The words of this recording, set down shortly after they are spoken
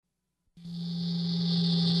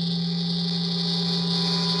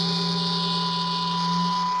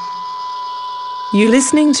You're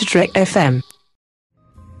listening to Trek FM.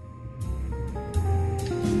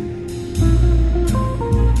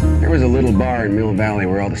 There was a little bar in Mill Valley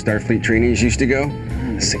where all the Starfleet trainees used to go.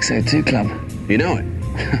 The 602 Club. You know it?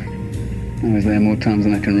 I was there more times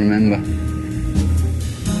than I can remember.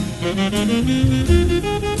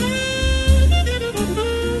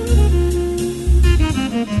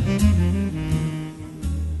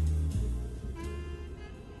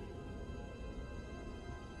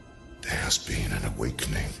 There has been an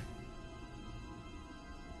awakening.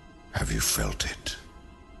 Have you felt it?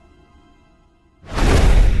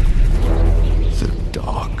 The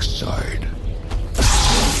dark side.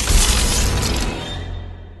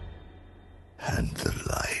 And the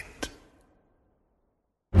light.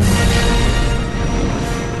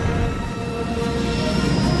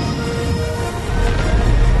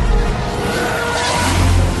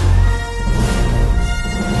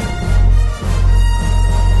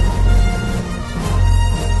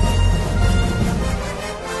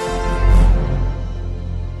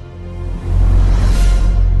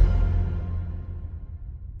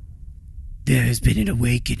 There has been an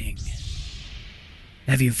awakening.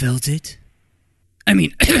 Have you felt it? I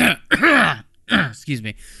mean, excuse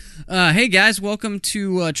me. Hey guys, welcome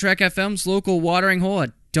to Trek FM's local watering hole. I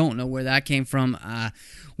don't know where that came from.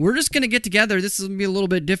 We're just going to get together. This is going to be a little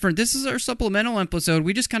bit different. This is our supplemental episode.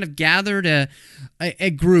 We just kind of gathered a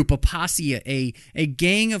group, a posse, a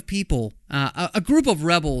gang of people, a group of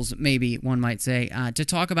rebels, maybe one might say, to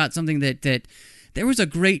talk about something that there was a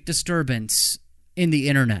great disturbance in the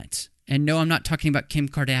internet. And no, I'm not talking about Kim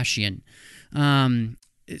Kardashian.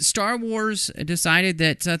 Star Wars decided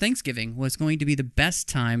that Thanksgiving was going to be the best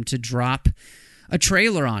time to drop a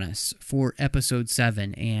trailer on us for Episode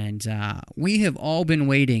 7. And we have all been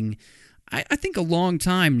waiting, I think, a long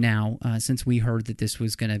time now since we heard that this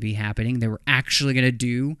was going to be happening. They were actually going to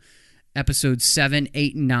do Episodes 7,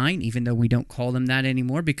 8, and 9, even though we don't call them that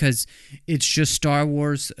anymore because it's just Star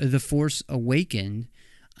Wars The Force Awakens.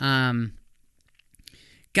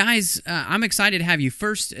 Guys, I'm excited to have you.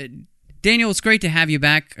 First, Daniel, it's great to have you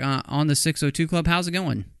back on the 602 Club. How's it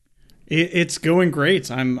going? It's going great.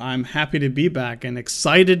 I'm happy to be back and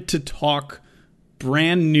excited to talk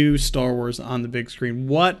brand new Star Wars on the big screen.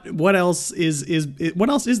 What else is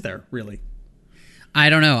there really? I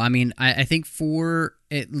don't know. I mean, I think for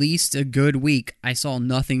at least a good week, I saw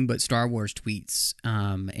nothing but Star Wars tweets.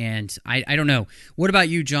 And I don't know. What about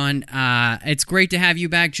you, John? It's great to have you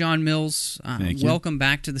back, John Mills. Thank you. Welcome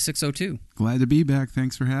back to the 602. Glad to be back.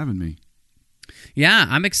 Thanks for having me. Yeah,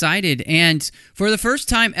 I'm excited. And for the first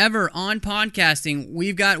time ever on podcasting,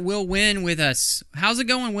 we've got Will Nguyen with us. How's it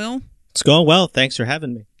going, Will? It's going well. Thanks for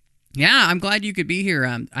having me. Yeah, I'm glad you could be here.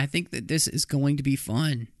 I think that this is going to be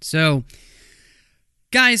fun. So,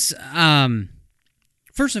 guys,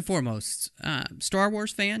 first and foremost, Star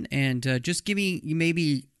Wars fan, and just give me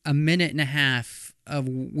maybe a minute and a half of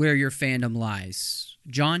where your fandom lies.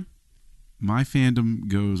 John? My fandom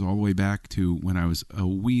goes all the way back to when I was a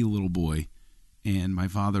wee little boy, and my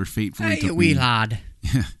father fatefully took me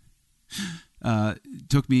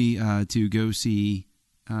to go see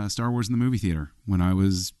Star Wars in the movie theater when I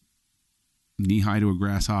was knee-high to a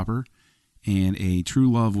grasshopper, and a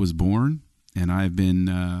true love was born, and I've been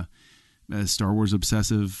a Star Wars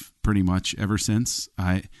obsessive pretty much ever since.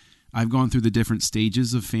 I've gone through the different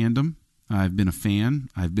stages of fandom. I've been a fan.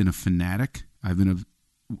 I've been a fanatic. I've been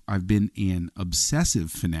an obsessive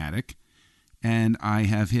fanatic, and I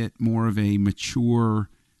have hit more of a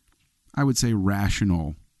mature, I would say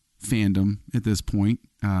rational fandom at this point,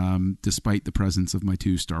 despite the presence of my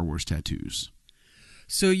 2 Star Wars tattoos.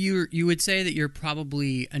 So you would say that you're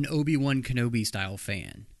probably an Obi-Wan Kenobi style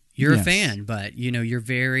fan. You're Yes. a fan, but you're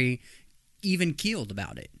very even-keeled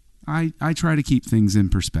about it. I try to keep things in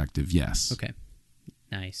perspective, yes. Okay.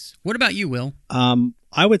 Nice. What about you, Will?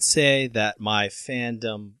 I would say that my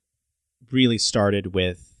fandom really started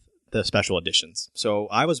with the special editions. So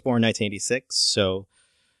I was born in 1986, so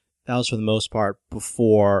that was for the most part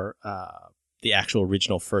before the actual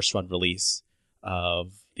original first run release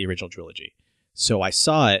of the original trilogy. So I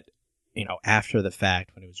saw it, after the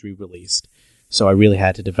fact when it was re-released. So I really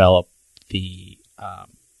had to develop the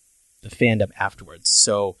fandom afterwards.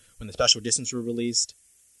 So when the special editions were released,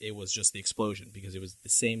 it was just the explosion because it was the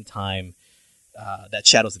same time that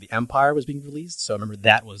Shadows of the Empire was being released. So I remember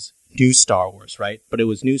that was new Star Wars, right? But it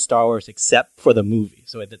was new Star Wars except for the movie.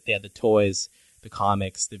 So they had the toys, the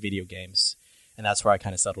comics, the video games, and that's where I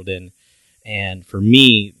kind of settled in. And for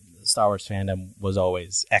me, the Star Wars fandom was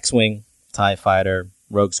always X-Wing, TIE Fighter,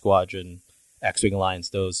 Rogue Squadron, X-Wing Alliance,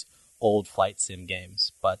 those old flight sim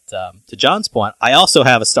games. But to John's point, I also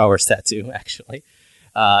have a Star Wars tattoo, actually.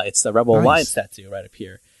 It's the Rebel Nice. Alliance tattoo right up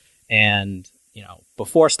here. And,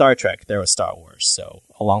 before Star Trek, there was Star Wars. So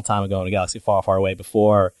a long time ago in a galaxy far, far away,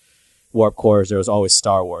 before Warp Cores, there was always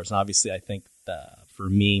Star Wars. And obviously, I think for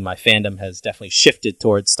me, my fandom has definitely shifted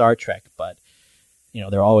towards Star Trek. But, there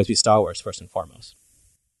will always be Star Wars first and foremost.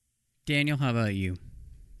 Daniel, how about you?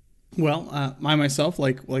 Well, I myself,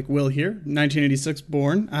 like Will here, 1986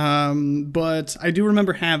 born, but I do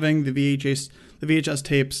remember having the VHS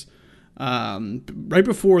tapes right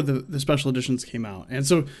before the special editions came out, and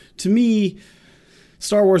so to me,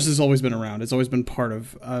 Star Wars has always been around. It's always been part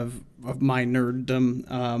of my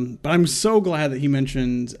nerddom. But I'm so glad that he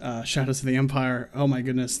mentioned Shadows of the Empire. Oh my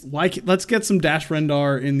goodness! Let's get some Dash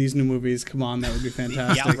Rendar in these new movies. Come on, that would be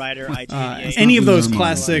fantastic. The Outrider, IGA. Any of those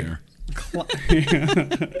classic.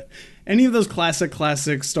 Any of those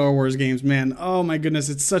classic Star Wars games, man, oh my goodness,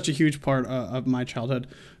 it's such a huge part of my childhood.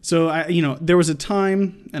 So there was a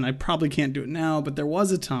time, and I probably can't do it now, but there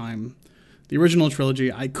was a time, the original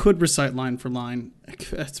trilogy, I could recite line for line.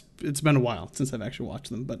 It's been a while since I've actually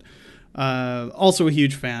watched them, but also a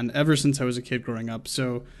huge fan ever since I was a kid growing up.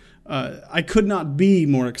 So I could not be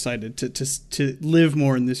more excited to live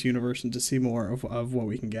more in this universe and to see more of what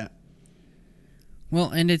we can get. Well,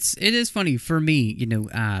 and it is funny for me,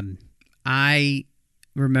 I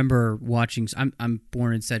remember watching. I'm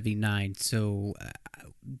born in '79, so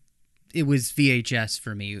it was VHS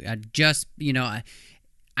for me. I just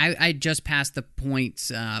I just passed the point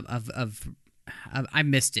of I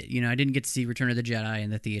missed it. I didn't get to see Return of the Jedi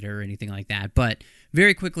in the theater or anything like that. But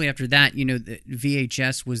very quickly after that, the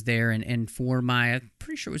VHS was there, and for I'm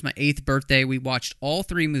pretty sure it was my 8th birthday, we watched all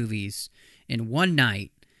 3 movies in one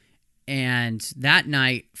night. And that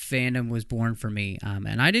night, fandom was born for me.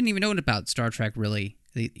 And I didn't even know about Star Trek really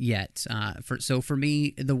yet. So for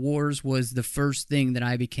me, The Wars was the first thing that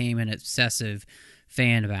I became an obsessive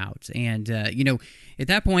fan about. And, at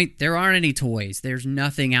that point, there aren't any toys. There's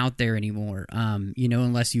nothing out there anymore,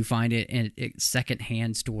 unless you find it in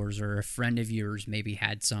secondhand stores or a friend of yours maybe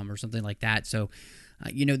had some or something like that. So,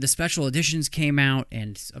 the special editions came out,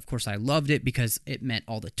 and, of course, I loved it because it meant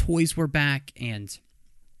all the toys were back. And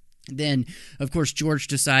then, of course, George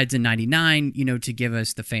decides in 99, to give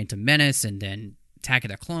us The Phantom Menace and then Attack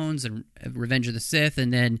of the Clones and Revenge of the Sith,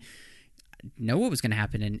 and then know what was going to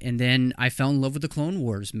happen. And then I fell in love with the Clone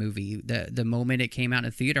Wars movie. The moment it came out in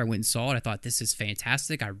the theater, I went and saw it. I thought, this is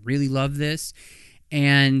fantastic. I really love this.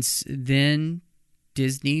 And then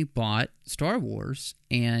Disney bought Star Wars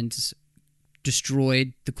and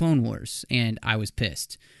destroyed the Clone Wars, and I was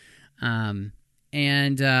pissed.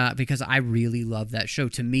 And because I really love that show.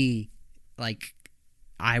 To me, like,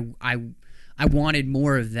 I wanted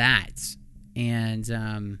more of that.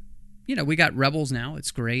 And, we got Rebels now.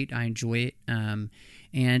 It's great. I enjoy it.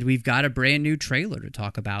 And we've got a brand new trailer to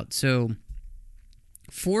talk about. So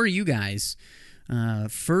for you guys,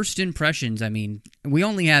 first impressions, we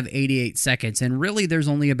only have 88 seconds. And really, there's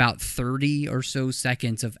only about 30 or so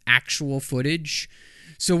seconds of actual footage.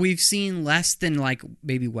 So we've seen less than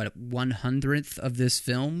maybe 1/100th of this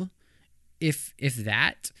film, if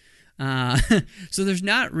that. So there's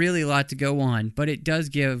not really a lot to go on, but it does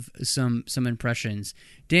give some impressions.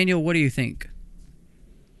 Daniel, what do you think?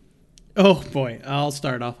 Oh boy, I'll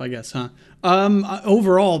start off, I guess, huh?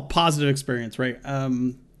 Overall, positive experience, right?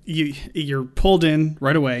 You're pulled in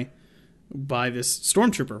right away by this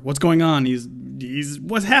stormtrooper. What's going on? He's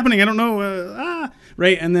what's happening? I don't know.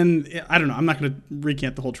 Right, and then I don't know. I'm not going to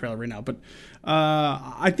recant the whole trailer right now, but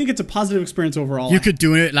I think it's a positive experience overall. You could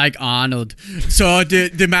do it like Arnold. So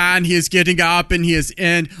the man, he is getting up and he is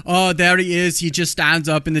in. Oh, there he is. He just stands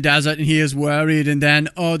up in the desert and he is worried. And then,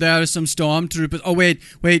 there are some stormtroopers. Oh, wait.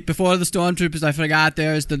 Before the stormtroopers, I forgot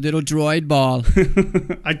there's the little droid ball.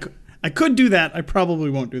 I could do that. I probably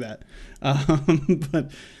won't do that.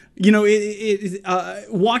 But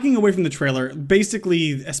walking away from the trailer,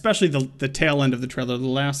 basically, especially the tail end of the trailer, the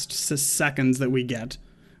last seconds that we get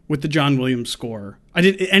with the John Williams score, I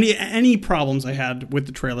did any problems I had with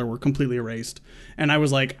the trailer were completely erased, and I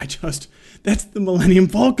was like, that's the Millennium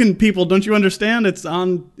Falcon, people. Don't you understand? It's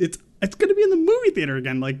going to be in the movie theater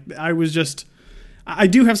again. Like, I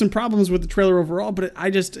do have some problems with the trailer overall, but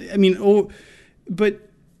but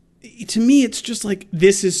to me, it's just like,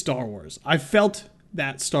 this is Star Wars. I felt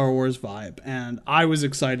that Star Wars vibe, and I was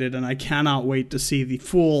excited, and I cannot wait to see the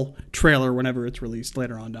full trailer whenever it's released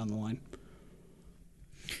later on down the line.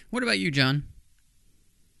 What about you, John?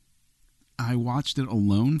 I watched it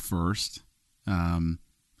alone first. I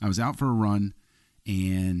was out for a run,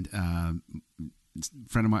 and a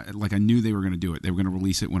friend of mine, I knew they were going to do it. They were going to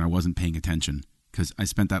release it when I wasn't paying attention, because I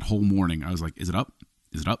spent that whole morning. I was like, is it up?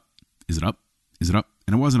 Is it up? Is it up? Is it up?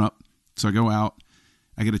 And it wasn't up. So I go out,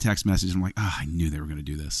 I get a text message. I'm like, I knew they were going to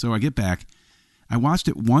do this. So I get back. I watched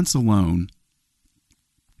it once alone.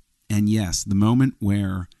 And yes, the moment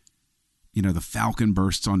where, the Falcon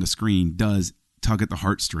bursts onto screen does tug at the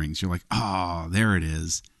heartstrings. You're like, there it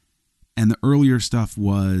is. And the earlier stuff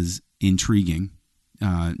was intriguing.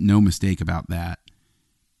 No mistake about that.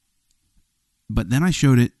 But then I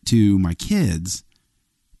showed it to my kids,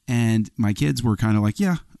 and my kids were kind of like,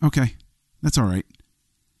 yeah, okay, that's all right.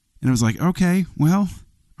 And I was like, okay, well,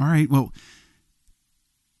 all right. Well,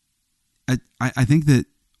 I think that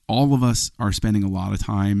all of us are spending a lot of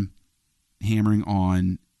time hammering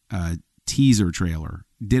on a teaser trailer.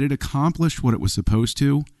 Did it accomplish what it was supposed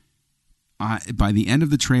to? By the end of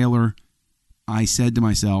the trailer, I said to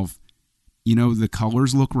myself, the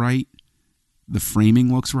colors look right. The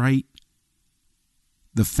framing looks right.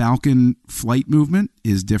 The Falcon flight movement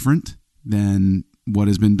is different than what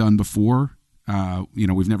has been done before.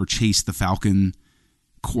 We've never chased the Falcon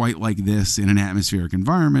quite like this in an atmospheric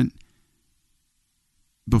environment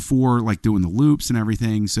before, like doing the loops and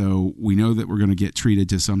everything. So we know that we're going to get treated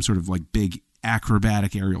to some sort of like big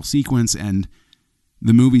acrobatic aerial sequence. And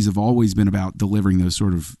the movies have always been about delivering those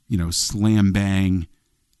sort of, slam bang,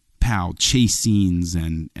 pow, chase scenes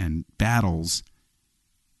and battles.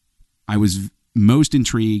 I was most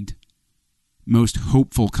intrigued, most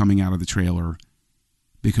hopeful coming out of the trailer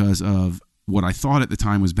because of what I thought at the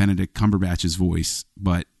time was Benedict Cumberbatch's voice,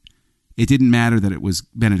 but it didn't matter that it was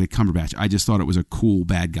Benedict Cumberbatch. I just thought it was a cool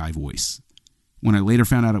bad guy voice. When I later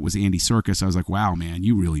found out it was Andy Serkis, I was like, wow, man,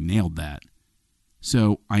 you really nailed that.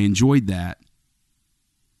 So I enjoyed that.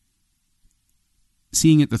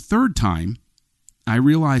 Seeing it the third time, I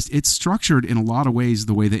realized it's structured in a lot of ways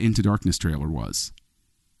the way the Into Darkness trailer was.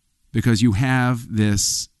 Because you have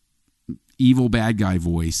this evil bad guy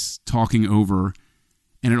voice talking over,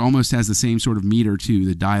 and it almost has the same sort of meter to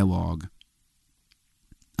the dialogue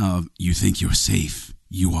of, you think you're safe,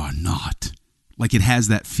 you are not. Like it has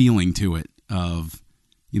that feeling to it of,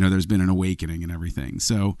 there's been an awakening and everything.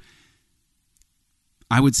 So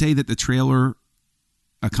I would say that the trailer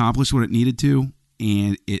accomplished what it needed to,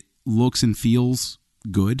 and it looks and feels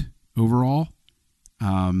good overall.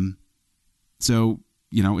 So,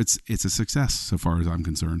 it's a success so far as I'm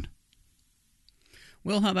concerned.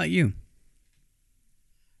 Will, how about you?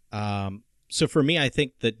 So for me, I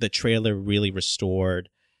think that the trailer really restored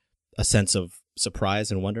a sense of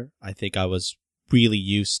surprise and wonder. I think I was really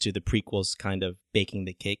used to the prequels kind of baking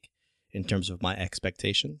the cake in terms of my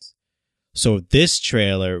expectations. So this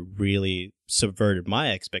trailer really subverted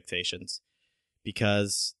my expectations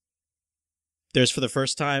because there's for the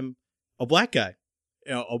first time a black guy,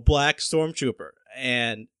 a black stormtrooper.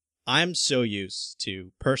 And I'm so used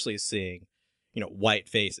to personally seeing, white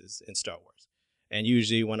faces in Star Wars. And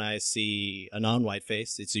usually when I see a non-white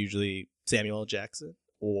face, it's usually Samuel L. Jackson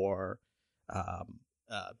or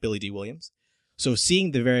Billy D. Williams. So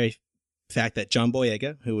seeing the very fact that John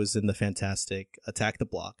Boyega, who was in the fantastic Attack the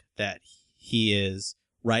Block, that he is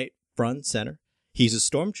right front center. He's a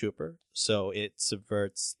stormtrooper, so it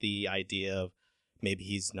subverts the idea of maybe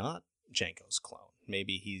he's not Jango's clone.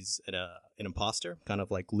 Maybe he's an imposter, kind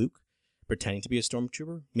of like Luke, pretending to be a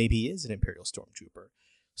stormtrooper. Maybe he is an Imperial stormtrooper.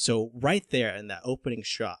 So right there in that opening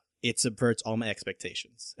shot, it subverts all my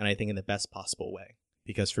expectations, and I think in the best possible way.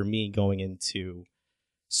 Because for me, going into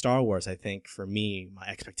Star Wars, I think for me, my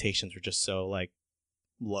expectations were just so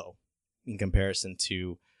low in comparison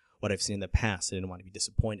to what I've seen in the past. I didn't want to be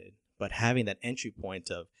disappointed. But having that entry point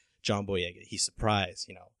of John Boyega, he's surprised,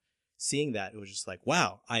 seeing that, it was just like,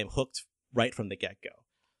 wow, I am hooked right from the get-go.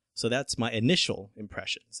 So that's my initial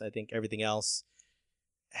impressions. I think everything else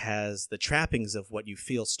has the trappings of what you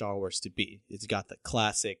feel Star Wars to be. It's got the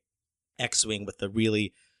classic X-Wing with the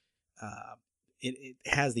really, it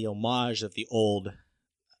has the homage of the old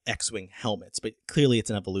X-Wing helmets, but clearly it's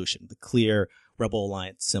an evolution, the clear Rebel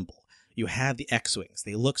Alliance symbol. You have the X-Wings.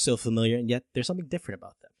 They look so familiar, and yet there's something different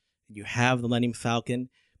about them. You have the Millennium Falcon,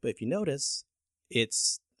 but if you notice,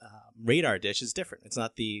 its radar dish is different. It's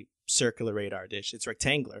not the circular radar dish. It's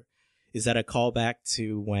rectangular. Is that a callback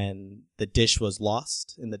to when the dish was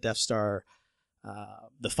lost in the Death Star,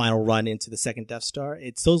 the final run into the second Death Star?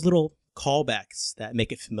 It's those little callbacks that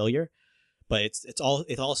make it familiar, but it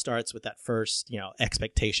all starts with that first,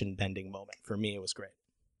 expectation bending moment. For me, it was great.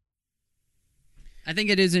 I think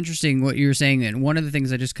it is interesting what you're saying, and one of the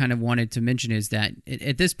things I just kind of wanted to mention is that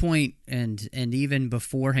at this point, and even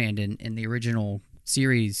beforehand in the original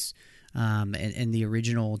series, and the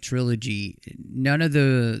original trilogy, none of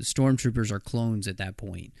the stormtroopers are clones at that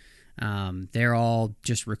point. They're all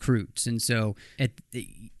just recruits, and so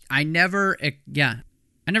I never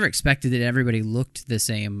expected that everybody looked the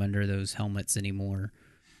same under those helmets anymore.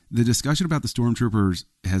 The discussion about the stormtroopers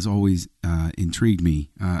has always intrigued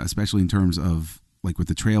me, especially in terms of like with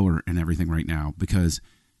the trailer and everything right now, because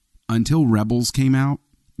until Rebels came out,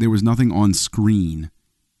 there was nothing on screen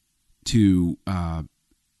to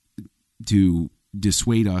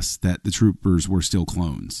dissuade us that the troopers were still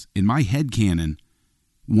clones. In my headcanon,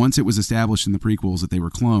 once it was established in the prequels that they were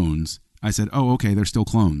clones, I said, oh, okay, they're still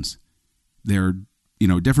clones. They're,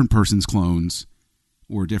 different persons' clones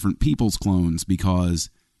or different people's clones because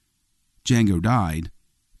Django died.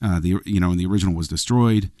 And the original was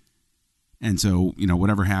destroyed. And so,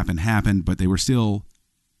 whatever happened, but they were still,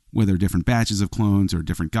 whether different batches of clones or a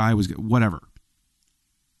different guy was, whatever.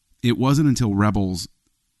 It wasn't until Rebels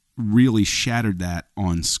really shattered that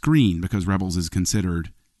on screen, because Rebels is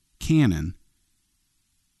considered canon.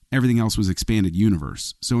 Everything else was expanded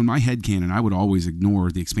universe. So in my headcanon, I would always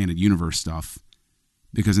ignore the expanded universe stuff,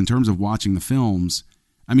 because in terms of watching the films,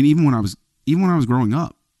 I mean, even when I was growing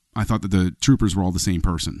up, I thought that the troopers were all the same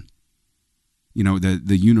person.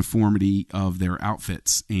 The uniformity of their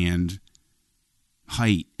outfits and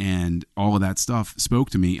height and all of that stuff spoke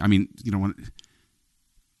to me. I mean,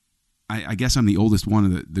 I guess I'm the oldest one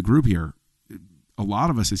of the group here. A lot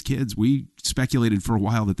of us as kids, we speculated for a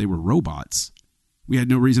while that they were robots. We had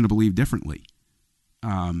no reason to believe differently.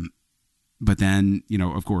 But then,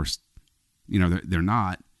 of course, they're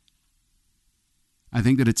not. I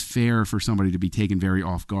think that it's fair for somebody to be taken very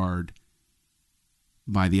off guard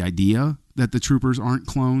by the idea that the troopers aren't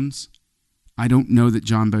clones. I don't know that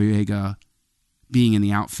John Boyega being in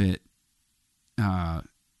the outfit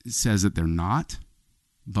says that they're not.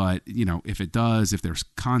 But, if it does, if there's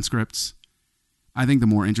conscripts, I think the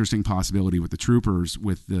more interesting possibility with the troopers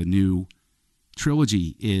with the new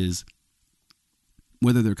trilogy is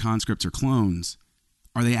whether they're conscripts or clones.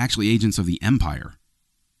 Are they actually agents of the Empire?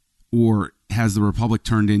 Or has the Republic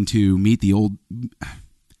turned into meet the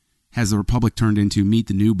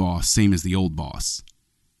new boss, same as the old boss?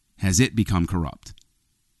 Has it become corrupt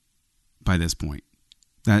by this point?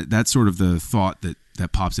 That's sort of the thought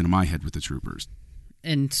that pops into my head with the troopers.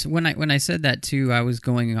 And when I said that too, I was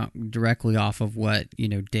going directly off of what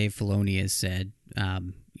Dave Filoni has said.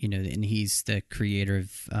 And he's the creator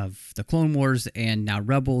of the Clone Wars and now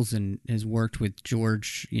Rebels, and has worked with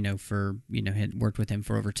George, had worked with him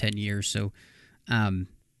for over 10 years. So,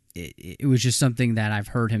 it was just something that I've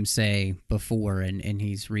heard him say before, and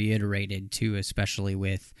he's reiterated too, especially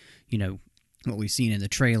with what we've seen in the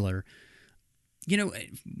trailer.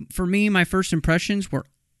 For me, my first impressions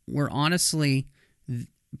were honestly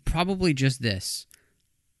probably just this.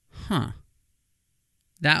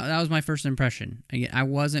 That was my first impression. I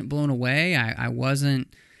wasn't blown away. I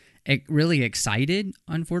wasn't really excited,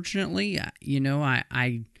 unfortunately.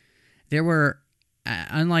 There were,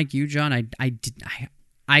 unlike you, John,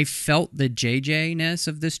 I felt the JJ-ness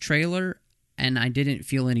of this trailer, and I didn't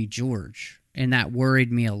feel any George, and that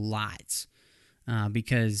worried me a lot,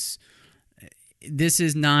 because this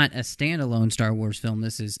is not a standalone Star Wars film.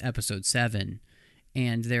 This is Episode 7.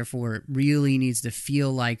 And therefore, it really needs to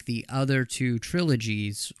feel like the other two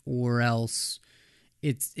trilogies, or else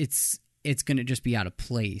it's going to just be out of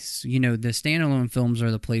place. The standalone films are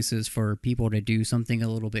the places for people to do something a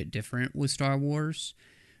little bit different with Star Wars,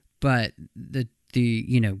 but an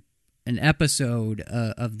episode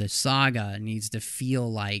of the saga needs to feel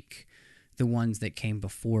like the ones that came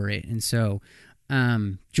before it. And so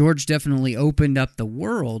George definitely opened up the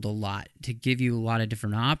world a lot to give you a lot of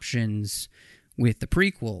different options with the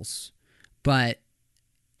prequels, but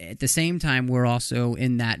at the same time, we're also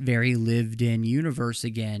in that very lived-in universe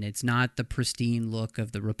again. It's not the pristine look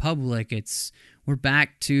of the Republic. We're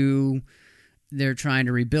back to they're trying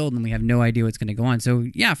to rebuild, and we have no idea what's going to go on. So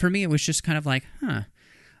yeah, for me, it was just kind of like,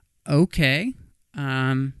 okay.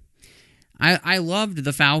 I loved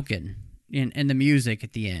the Falcon and the music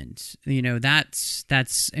at the end.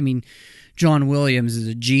 That's. I mean, John Williams is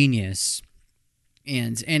a genius.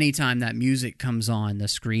 And anytime that music comes on the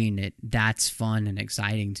screen, that's fun and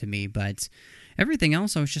exciting to me. But everything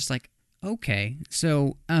else, I was just like, okay.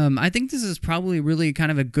 So I think this is probably really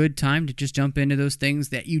kind of a good time to just jump into those things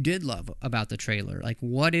that you did love about the trailer. Like,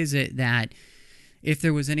 what is it that, if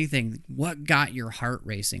there was anything, what got your heart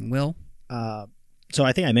racing? Will? So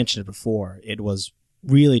I think I mentioned it before. It was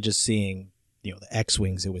really just seeing, the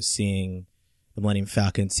X-Wings. It was seeing the Millennium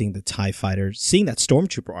Falcon, seeing the TIE Fighters, seeing that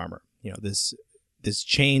Stormtrooper armor. This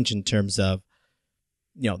change in terms of,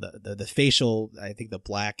 the facial, I think the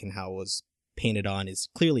black and how it was painted on is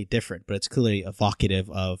clearly different, but it's clearly evocative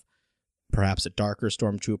of perhaps a darker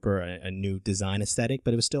Stormtrooper, a new design aesthetic,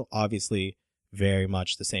 but it was still obviously very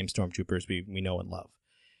much the same Stormtroopers we know and love.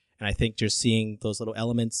 And I think just seeing those little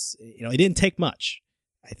elements, it didn't take much.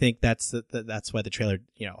 I think that's why the trailer,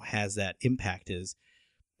 has that impact. Is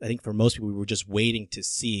I think for most people, we were just waiting to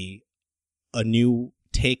see a new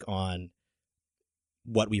take on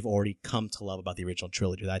what we've already come to love about the original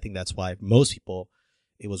trilogy. I think that's why most people,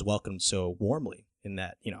 it was welcomed so warmly, in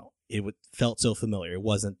that, it felt so familiar. It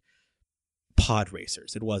wasn't pod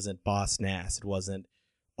racers. It wasn't Boss Nass. It wasn't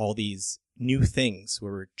all these new things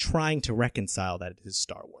where we're trying to reconcile that it is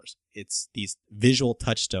Star Wars. It's these visual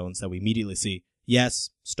touchstones that we immediately see. Yes,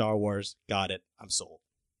 Star Wars, got it, I'm sold.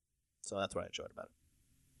 So that's what I enjoyed about it.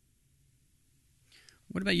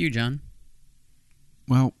 What about you, John?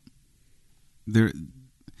 Well, I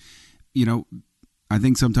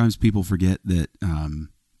think sometimes people forget that,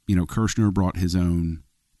 Kirshner brought his own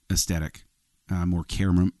aesthetic, more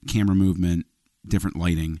camera movement, different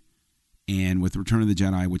lighting. And with Return of the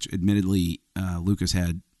Jedi, which admittedly Lucas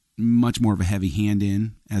had much more of a heavy hand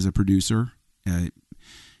in as a producer,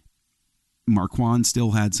 Marquand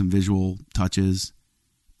still had some visual touches.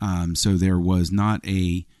 So there was not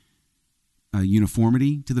a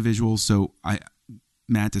uniformity to the visuals. So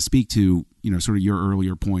Matt, to speak to, sort of your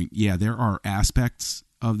earlier point, yeah, there are aspects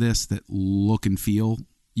of this that look and feel.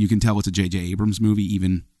 You can tell it's a J.J. Abrams movie,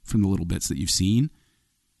 even from the little bits that you've seen.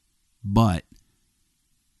 But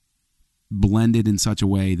blended in such a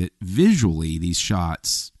way that visually these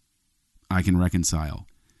shots I can reconcile.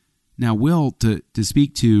 Now, Will, to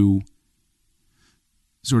speak to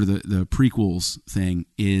sort of the prequels thing,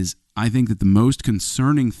 is I think that the most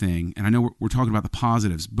concerning thing, and I know we're talking about the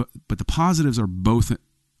positives, but the positives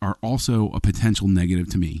are also a potential negative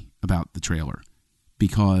to me about the trailer,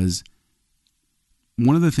 because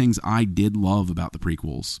one of the things I did love about the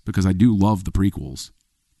prequels, because I do love the prequels,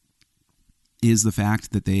 is the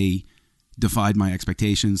fact that they defied my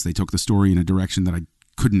expectations. They took the story in a direction that I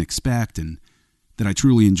couldn't expect and that I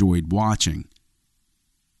truly enjoyed watching.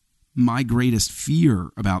 My greatest fear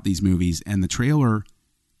about these movies, and the trailer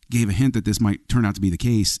gave a hint that this might turn out to be the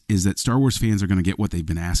case, is that Star Wars fans are going to get what they've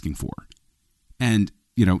been asking for. And,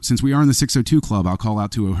 since we are in the 602 Club, I'll call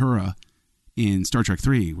out to Uhura in Star Trek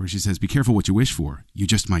 3, where she says, "Be careful what you wish for. You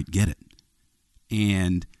just might get it."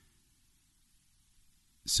 And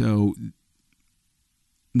so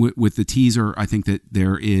with the teaser, I think that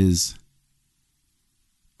there is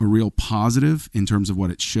a real positive in terms of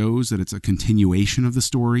what it shows, that it's a continuation of the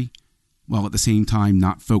story, while at the same time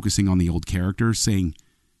not focusing on the old characters, saying,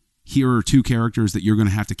 here are two characters that you're going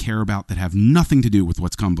to have to care about that have nothing to do with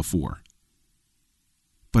what's come before.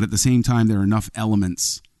 But at the same time, there are enough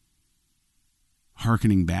elements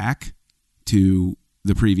hearkening back to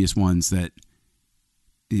the previous ones that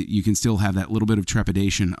you can still have that little bit of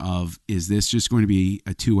trepidation of, is this just going to be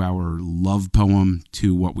a 2-hour love poem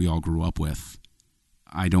to what we all grew up with?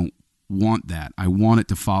 I don't want that. I want it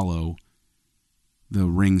to follow the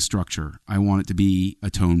ring structure. I want it to be a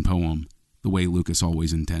tone poem the way Lucas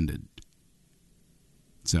always intended.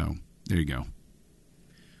 So, there you go.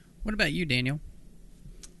 What about you, Daniel?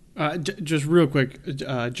 Just real quick,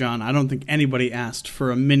 John, I don't think anybody asked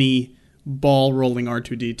for a mini ball rolling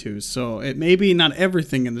R2-D2, so it maybe not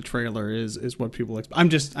everything in the trailer is what people expect.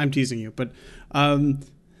 I'm teasing you, but I'm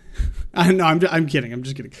kidding. I'm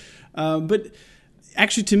just kidding. But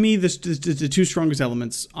actually, to me, the two strongest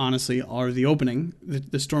elements, honestly, are the opening,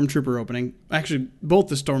 the Stormtrooper opening. Actually, both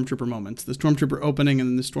the Stormtrooper moments, the Stormtrooper opening and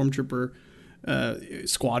then the Stormtrooper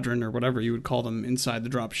squadron, or whatever you would call them, inside the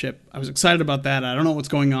drop ship. I was excited about that. I don't know what's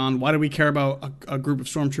going on. Why do we care about a group of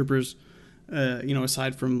Stormtroopers?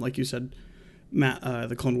 Aside from, like you said,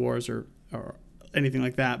 the Clone Wars or anything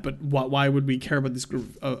like that. But why would we care about this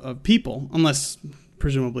group of people, unless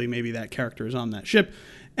presumably maybe that character is on that ship?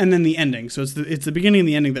 And then the ending. So it's the beginning and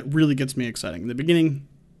the ending that really gets me exciting. The beginning,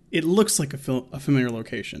 it looks like a familiar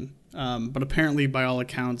location, but apparently, by all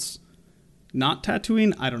accounts, not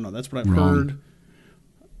Tatooine. I don't know. That's what I've heard.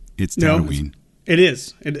 It's Tatooine. No, it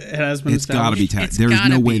is. It has been. It's got to be established. Tatooine. There's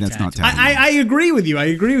no way that's not Tatooine. I agree with you.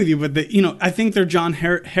 But I think they're John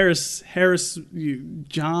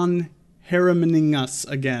Harrimaning us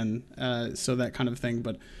again. So that kind of thing.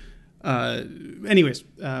 But anyways,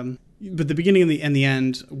 but the beginning and the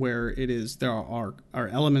end, where it is, there are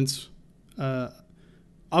elements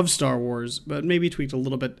of Star Wars, but maybe tweaked a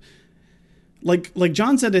little bit. Like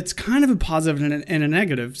John said, it's kind of a positive and a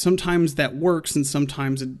negative. Sometimes that works and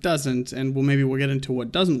sometimes it doesn't. And maybe we'll get into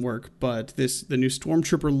what doesn't work. But the new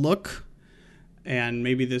Stormtrooper look, and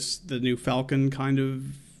maybe the new Falcon kind of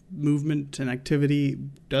movement and activity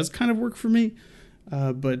does kind of work for me.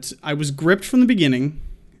 But I was gripped from the beginning,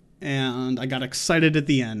 and I got excited at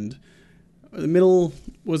the end. The middle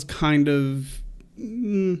was kind of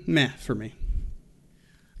meh for me.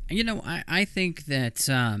 I think that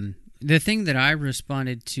the thing that I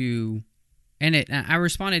responded to, and I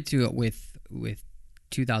responded to it with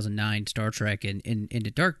 2009 Star Trek and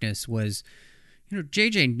Into Darkness was,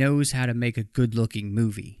 JJ knows how to make a good-looking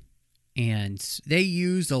movie. And they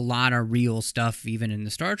used a lot of real stuff even in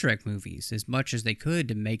the Star Trek movies, as much as they could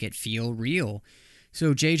to make it feel real.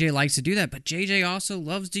 So JJ likes to do that, but JJ also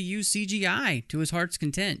loves to use CGI to his heart's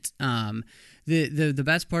content. The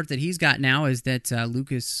best part that he's got now is that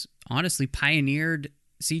Lucas honestly pioneered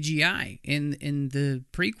CGI in the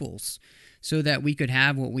prequels so that we could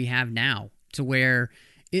have what we have now, to where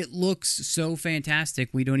it looks so fantastic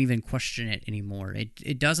we don't even question it anymore.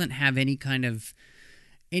 It doesn't have any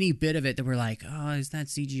bit of it that we're like, oh, is that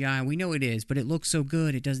CGI? We know it is, but it looks so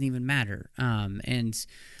good it doesn't even matter. And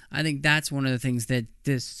I think that's one of the things that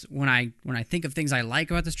when I think of things I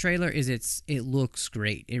like about this trailer is it looks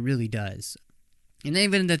great. It really does. And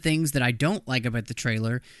even the things that I don't like about the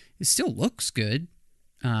trailer, it still looks good,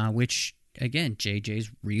 which again, JJ's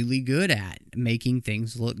really good at making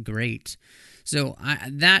things look great. So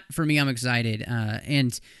that for me, I'm excited.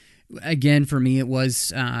 And again, for me, it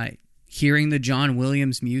was hearing the John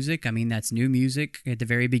Williams music. I mean, that's new music at the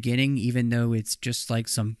very beginning, even though it's just like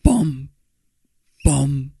some bum,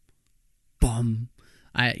 bum, bum.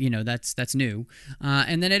 That's new.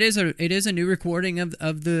 And then it is a new recording of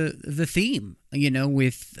the theme,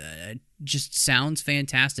 with just sounds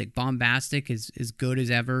fantastic, bombastic, as good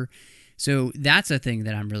as ever. So that's a thing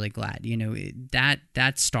that I'm really glad.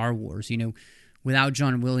 That's Star Wars. Without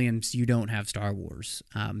John Williams, you don't have Star Wars.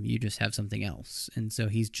 You just have something else. And so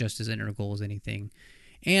he's just as integral as anything.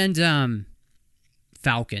 And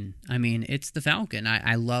Falcon. I mean, it's the Falcon.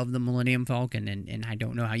 I love the Millennium Falcon, and I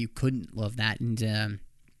don't know how you couldn't love that. And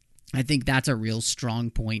I think that's a real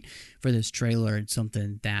strong point for this trailer. It's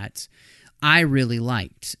something that I really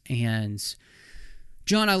liked. And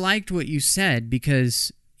John, I liked what you said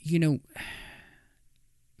because,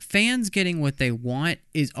 fans getting what they want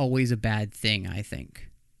is always a bad thing, I think,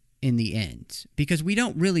 in the end. Because we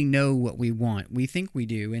don't really know what we want. We think we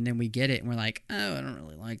do, and then we get it, and we're like, oh, I don't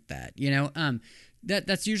really like that.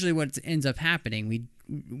 That's usually what ends up happening.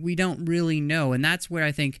 We don't really know, and that's where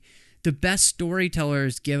I think the best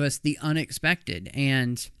storytellers give us the unexpected.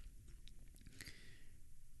 And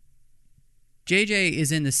JJ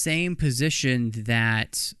is in the same position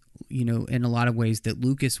that, in a lot of ways that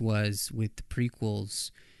Lucas was with the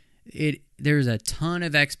prequels. There's a ton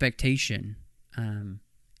of expectation,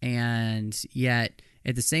 and yet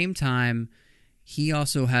at the same time, he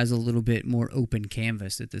also has a little bit more open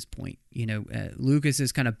canvas at this point. Lucas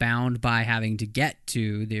is kind of bound by having to get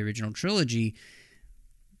to the original trilogy.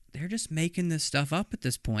 They're just making this stuff up at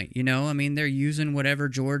this point. They're using whatever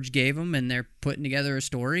George gave them, and they're putting together a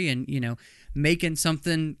story and, making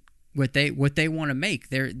something what they want to make.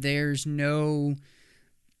 There's no,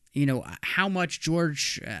 how much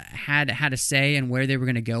George had a say in where they were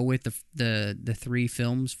going to go with the three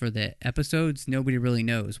films for the episodes. Nobody really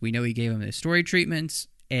knows. We know he gave them the story treatments,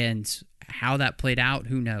 and how that played out,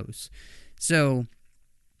 who knows? So,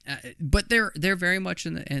 but they're very much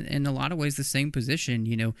in a lot of ways the same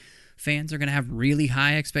position. Fans are going to have really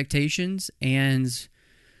high expectations, and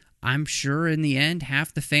I'm sure in the end,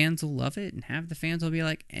 half the fans will love it, and half the fans will be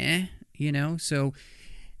like, So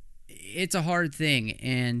it's a hard thing,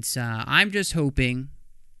 and I'm just hoping.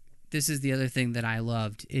 This is the other thing that I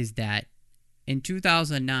loved, is that in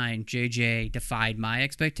 2009, JJ defied my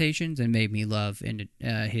expectations and made me love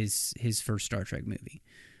his first Star Trek movie.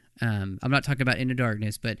 I'm not talking about Into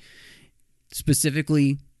Darkness, but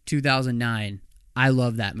specifically 2009. I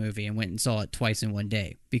love that movie and went and saw it twice in one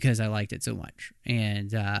day because I liked it so much.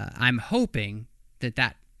 And I'm hoping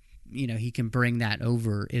that he can bring that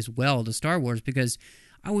over as well to Star Wars, because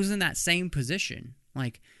I was in that same position.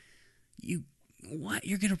 Like, you're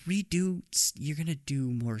going to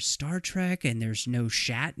do more Star Trek, and there's no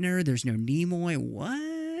Shatner, there's no Nimoy,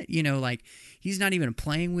 what? He's not even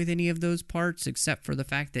playing with any of those parts except for the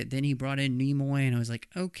fact that then he brought in Nimoy, and I was like,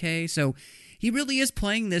 okay, so he really is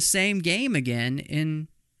playing this same game again in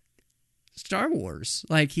Star Wars.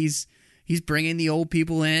 Like, he's bringing the old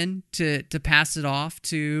people in to pass it off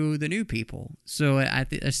to the new people. So I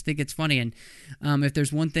just think it's funny. And if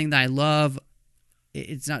there's one thing that I love,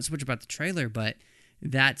 it's not so much about the trailer, but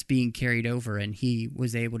that's being carried over, and he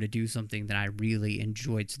was able to do something that I really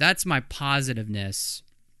enjoyed. So that's my positiveness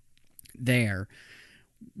there.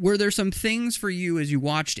 Were there some things for you as you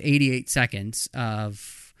watched 88 seconds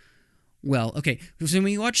of... Well, okay, so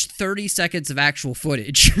when you watched 30 seconds of actual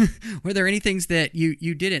footage, were there any things that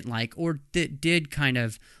you didn't like, or that did kind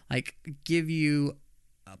of like give you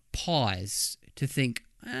a pause to think,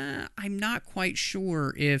 I'm not quite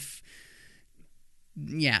sure if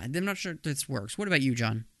yeah, I'm not sure if this works. What about you,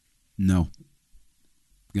 John? No.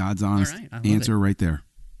 God's honest All right, answer right there.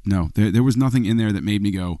 No, there was nothing in there that made me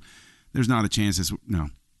go, there's not a chance this... No.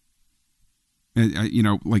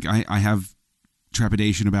 I have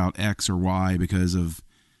trepidation about X or Y because of,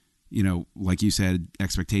 like you said,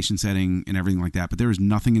 expectation setting and everything like that. But there is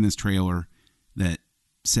nothing in this trailer that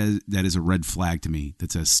is a red flag to me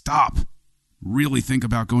that says, stop, really think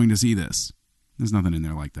about going to see this. There's nothing in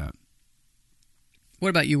there like that. What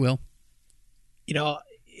about you, Will?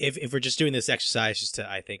 If we're just doing this exercise just to,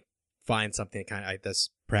 I think, find something kind of this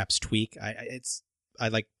perhaps tweak, I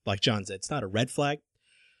like John said, it's not a red flag,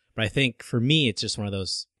 but I think for me it's just one of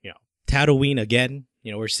those, Tatooine again.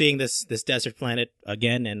 We're seeing this desert planet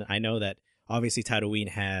again, and I know that obviously Tatooine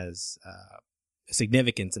has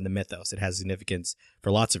significance in the mythos. It has significance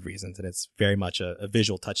for lots of reasons, and it's very much a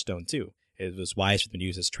visual touchstone too. It was wise for them to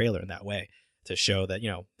use this trailer in that way to show that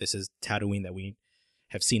this is Tatooine that we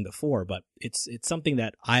have seen before. But it's something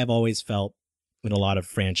that I have always felt in a lot of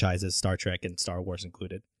franchises, Star Trek and Star Wars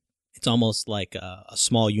included. It's almost like a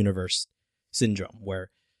small universe syndrome where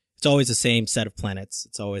it's always the same set of planets.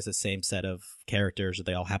 It's always the same set of characters, or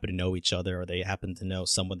they all happen to know each other, or they happen to know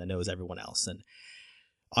someone that knows everyone else. And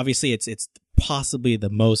obviously it's possibly the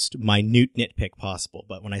most minute nitpick possible.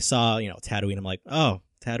 But when I saw, Tatooine, I'm like, oh,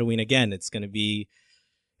 Tatooine again.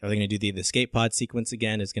 Are they going to do the escape pod sequence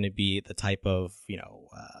again? Is going to be the type of,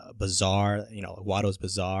 bazaar, Watto's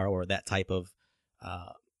Bazaar, or that type of,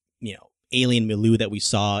 alien milieu that we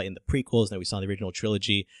saw in the prequels and that we saw in the original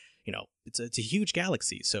trilogy. It's a huge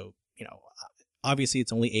galaxy. So, obviously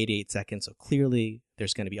it's only 88 seconds. So clearly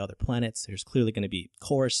there's going to be other planets. There's clearly going to be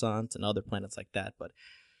Coruscant and other planets like that. But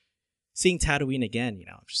seeing Tatooine again,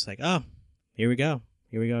 I'm just like, oh, here we go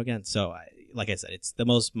again. So like I said, it's the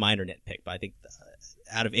most minor nitpick, but I think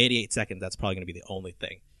out of 88 seconds, that's probably going to be the only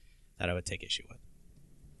thing that I would take issue with.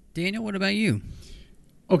 Daniel, what about you?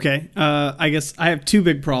 Okay, I guess I have two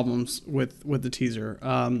big problems with the teaser.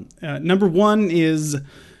 Number one is,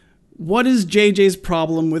 what is JJ's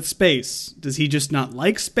problem with space? Does he just not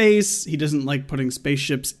like space? He doesn't like putting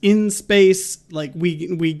spaceships in space? Like,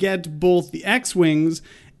 we get both the X-Wings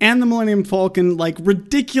and the Millennium Falcon, like,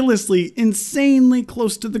 ridiculously, insanely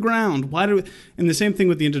close to the ground. And the same thing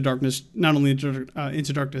with the Into Darkness, not only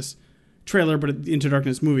Into Darkness trailer, but the Into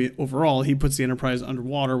Darkness movie overall. He puts the Enterprise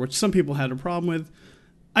underwater, which some people had a problem with.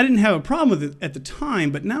 I didn't have a problem with it at the time,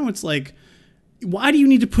 but now it's like, why do you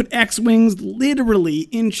need to put X-Wings literally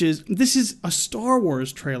inches? This is a Star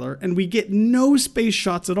Wars trailer, and we get no space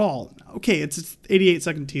shots at all. Okay, it's an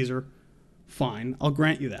 88-second teaser. Fine, I'll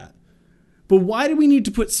grant you that. But why do we need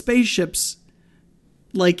to put spaceships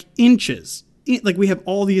like inches? Like, we have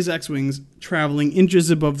all these X-Wings traveling inches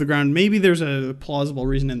above the ground. Maybe there's a plausible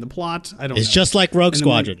reason in the plot. I don't know. It's just like Rogue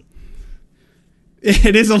Squadron.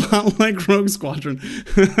 It is a lot like Rogue Squadron.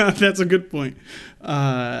 That's a good point.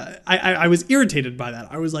 I was irritated by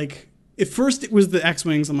that. I was like, at first it was the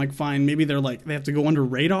X-Wings. I'm like, fine, maybe they have to go under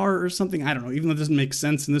radar or something. I don't know, even though it doesn't make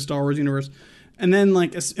sense in the Star Wars universe. And then,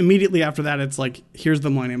 like, immediately after that, it's like, here's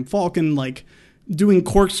the Millennium Falcon, like, doing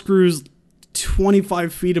corkscrews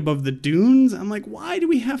 25 feet above the dunes. I'm like, why do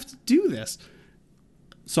we have to do this?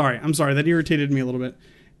 I'm sorry. That irritated me a little bit.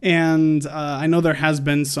 And I know there has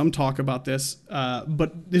been some talk about this,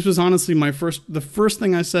 but this was honestly the first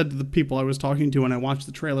thing I said to the people I was talking to when I watched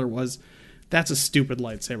the trailer was, that's a stupid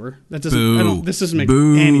lightsaber. That doesn't. This doesn't make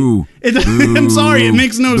any. I'm sorry, it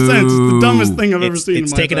makes no sense. It's the dumbest thing I've ever seen.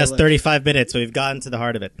 It's taken us 35 minutes, so we've gotten to the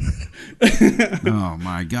heart of it. Oh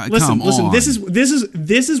my God! Listen.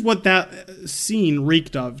 This is what that scene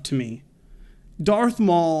reeked of to me. Darth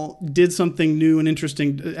Maul did something new and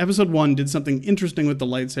interesting. Episode 1 did something interesting with the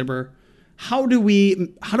lightsaber. How do we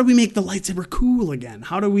make the lightsaber cool again?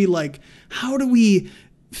 How do we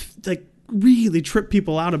really trip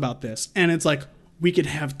people out about this? And it's like, we could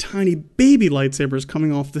have tiny baby lightsabers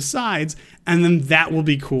coming off the sides, and then that will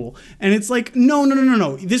be cool. And it's like,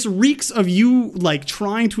 no. This reeks of you like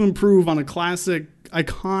trying to improve on a classic,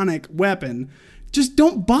 iconic weapon. Just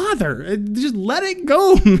don't bother. Just let it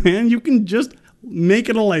go, man. You can just make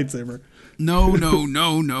it a lightsaber.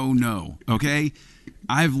 No. Okay?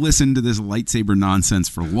 I've listened to this lightsaber nonsense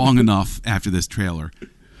for long enough after this trailer.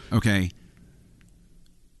 Okay?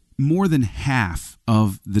 More than half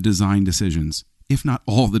of the design decisions, if not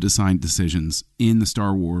all the design decisions in the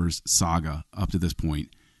Star Wars saga up to this point,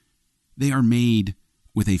 they are made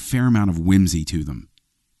with a fair amount of whimsy to them,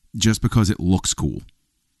 just because it looks cool.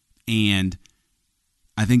 And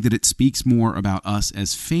I think that it speaks more about us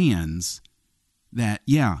as fans that,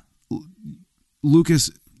 yeah,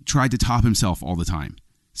 Lucas tried to top himself all the time.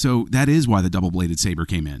 So that is why the double-bladed saber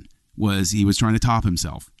came in. was he was trying to top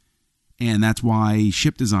himself. And that's why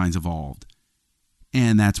ship designs evolved.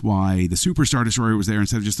 And that's why the Super Star Destroyer was there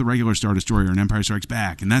instead of just the regular Star Destroyer in Empire Strikes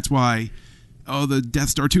Back. And that's why, the Death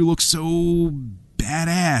Star 2 looks so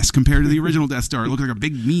badass compared to the original Death Star. It looked like a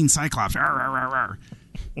big, mean Cyclops.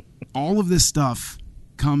 All of this stuff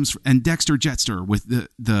comes... And Dexter Jetster with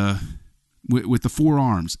with the 4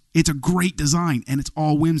 arms. It's a great design, and it's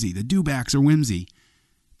all whimsy. The dewbacks are whimsy.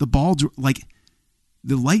 The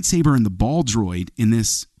the lightsaber and the ball droid in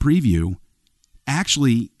this preview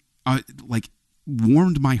actually,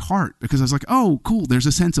 warmed my heart because I was like, oh, cool, there's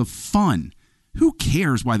a sense of fun. Who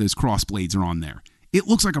cares why those cross blades are on there? It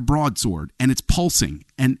looks like a broadsword, and it's pulsing.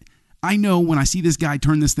 And I know when I see this guy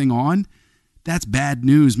turn this thing on, that's bad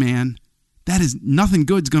news, man. That is nothing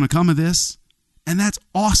good's going to come of this. And that's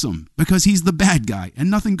awesome because he's the bad guy, and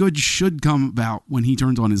nothing good should come about when he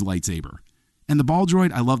turns on his lightsaber. And the ball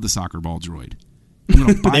droid, I love the soccer ball droid.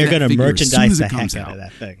 They're going to merchandise the heck out of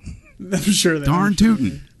that thing. I'm sure they Darn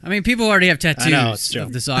tootin'. I mean, people already have tattoos true.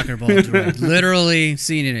 of the soccer ball droid. Literally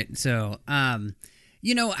seen it. So,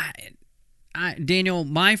 Daniel,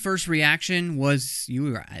 my first reaction was you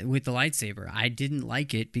were with the lightsaber. I didn't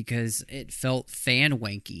like it because it felt fan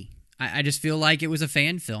wanky. I just feel like it was a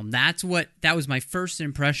fan film. That was my first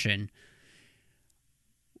impression.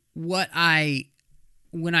 When I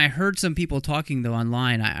heard some people talking though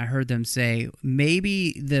online, I heard them say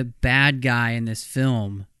maybe the bad guy in this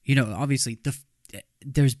film, obviously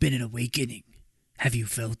there's been an awakening. Have you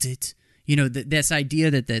felt it? This idea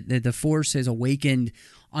that the Force has awakened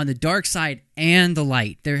on the dark side and the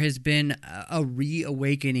light. There has been a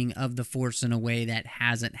reawakening of the Force in a way that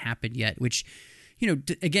hasn't happened yet, which,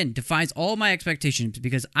 again, defies all my expectations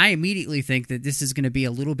because I immediately think that this is going to be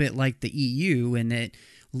a little bit like the EU and that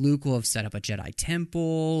Luke will have set up a Jedi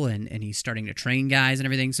temple and he's starting to train guys and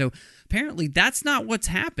everything. So apparently that's not what's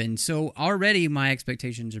happened. So already my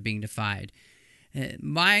expectations are being defied.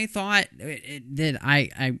 My thought that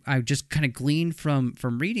I just kind of gleaned from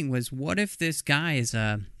reading was, what if this guy is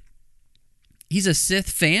he's a Sith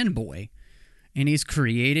fanboy and he's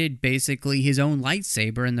created basically his own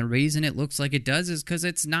lightsaber, and the reason it looks like it does is because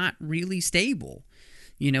it's not really stable.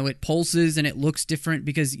 It pulses and it looks different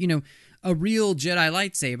because, a real Jedi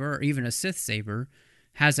lightsaber or even a Sith saber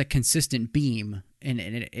has a consistent beam and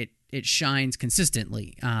it shines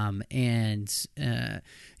consistently. That's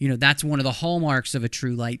one of the hallmarks of a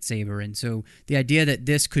true lightsaber. And so the idea that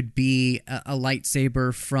this could be a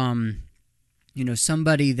lightsaber from,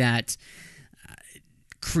 somebody that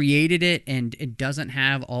created it and it doesn't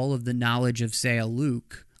have all of the knowledge of, say, a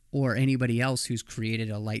Luke or anybody else who's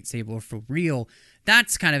created a lightsaber for real,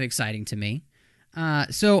 that's kind of exciting to me.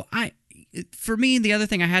 For me, the other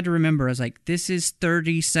thing I had to remember is this is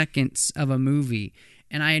 30 seconds of a movie,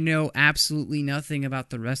 and I know absolutely nothing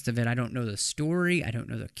about the rest of it. I don't know the story. I don't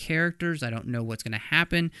know the characters. I don't know what's going to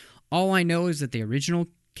happen. All I know is that the original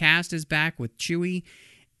cast is back with Chewie,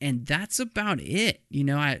 and that's about it.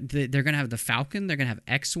 They're going to have the Falcon. They're going to have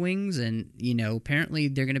X-Wings, and, apparently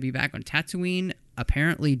they're going to be back on Tatooine.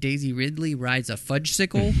 Apparently Daisy Ridley rides a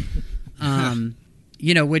fudge-sickle,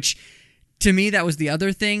 which... To me, that was the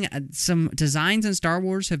other thing. Some designs in Star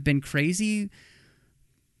Wars have been crazy,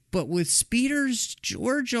 but with speeders,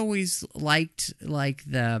 George always liked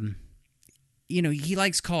the, he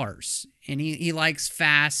likes cars and he likes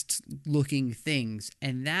fast-looking things,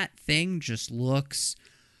 and that thing just looks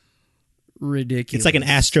ridiculous. It's like an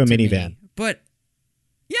Astro minivan. But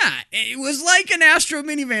yeah, it was like an Astro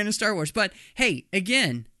minivan in Star Wars. But hey,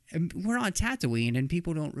 again, we're on Tatooine and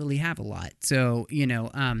people don't really have a lot, so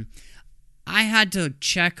I had to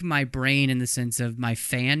check my brain in the sense of my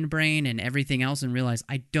fan brain and everything else and realize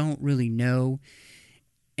I don't really know.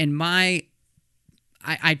 And I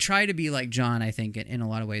try to be like John, I think, in a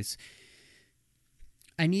lot of ways.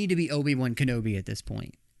 I need to be Obi-Wan Kenobi at this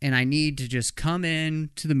point. And I need to just come in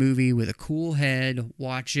to the movie with a cool head,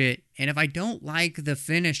 watch it. And if I don't like the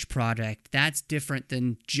finished product, that's different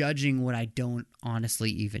than judging what I don't honestly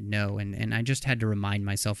even know. And I just had to remind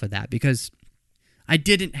myself of that because I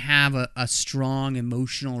didn't have a strong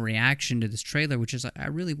emotional reaction to this trailer, which is I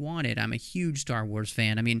really wanted. I'm a huge Star Wars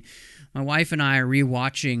fan. I mean, my wife and I are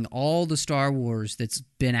rewatching all the Star Wars that's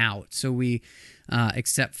been out. So we,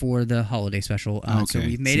 except for the holiday special. Okay. So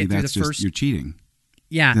we've made it through the first. You're cheating.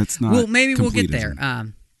 Yeah. That's not. Well, maybe we'll get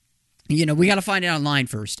completism. there. We got to find it online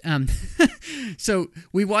first. So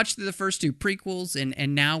we watched the first 2 prequels,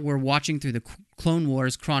 and now we're watching through the Clone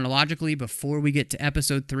Wars chronologically before we get to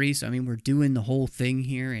Episode 3. So, I mean, we're doing the whole thing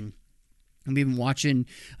here, and we've been watching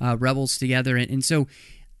Rebels together. And so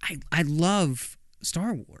I love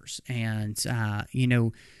Star Wars. And,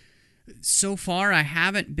 so far I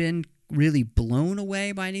haven't been really blown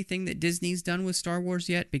away by anything that Disney's done with Star Wars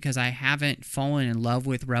yet, because I haven't fallen in love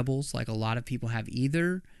with Rebels like a lot of people have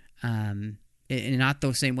either. And not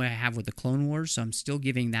the same way I have with the Clone Wars, so I'm still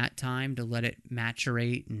giving that time to let it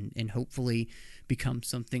maturate and hopefully become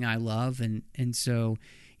something I love. And so,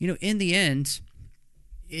 in the end,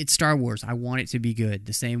 it's Star Wars. I want it to be good,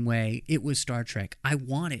 the same way it was Star Trek. I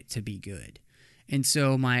want it to be good. And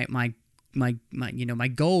so my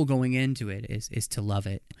goal going into it is to love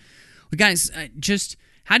it. Well, guys, just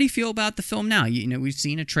how do you feel about the film now? We've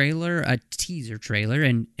seen a teaser trailer,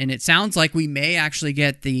 and it sounds like we may actually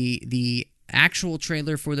get the actual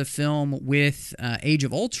trailer for the film with Age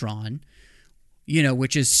of Ultron,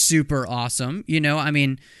 which is super awesome.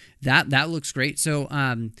 That looks great. So,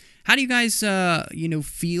 how do you guys,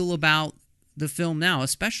 feel about the film now,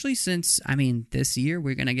 especially since, this year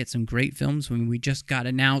we're going to get some great films. When we just got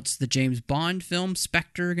announced the James Bond film,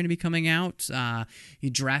 Spectre, going to be coming out.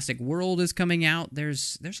 Jurassic World is coming out.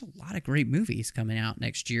 There's a lot of great movies coming out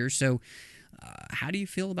next year. So, how do you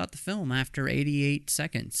feel about the film after 88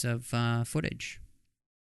 seconds of footage?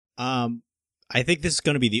 I think this is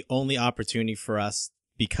going to be the only opportunity for us,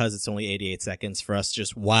 because it's only 88 seconds, for us to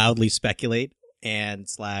just wildly speculate and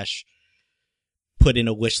 / put in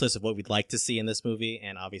a wish list of what we'd like to see in this movie.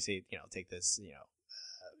 And obviously, take this,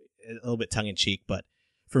 a little bit tongue in cheek. But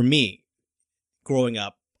for me, growing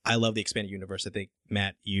up, I love the expanded universe. I think,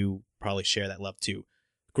 Matt, you probably share that love too.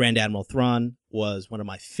 Grand Admiral Thrawn was one of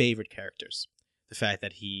my favorite characters. The fact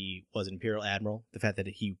that he was an Imperial Admiral, the fact that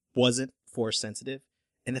he wasn't Force sensitive,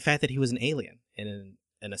 and the fact that he was an alien in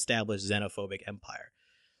an established xenophobic empire.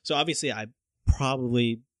 So obviously, I'm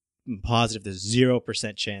positive there's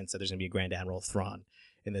 0% chance that there's going to be a Grand Admiral Thrawn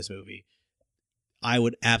in this movie. I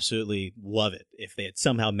would absolutely love it if they had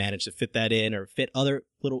somehow managed to fit that in, or fit other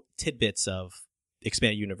little tidbits of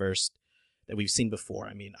expanded universe that we've seen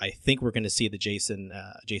before. I think we're going to see the Jason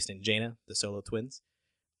and Jaina, the Solo twins.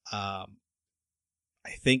 I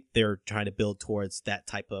think they're trying to build towards that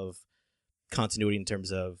type of continuity in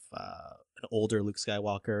terms of an older Luke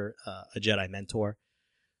Skywalker, a Jedi mentor.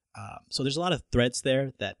 So there's a lot of threads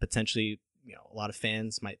there that potentially, a lot of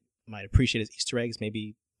fans might appreciate as Easter eggs.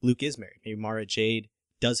 Maybe Luke is married. Maybe Mara Jade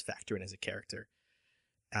does factor in as a character.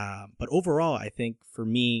 But overall, I think for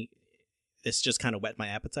me, this just kind of whet my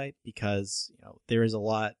appetite, because there is a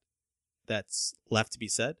lot that's left to be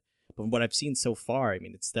said. But from what I've seen so far,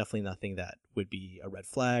 it's definitely nothing that would be a red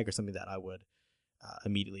flag or something that I would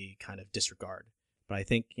immediately kind of disregard. But I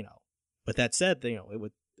think, with that said,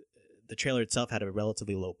 the trailer itself had a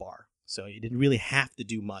relatively low bar, so you didn't really have to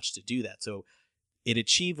do much to do that. So it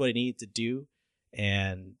achieved what it needed to do,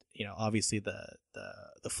 and obviously the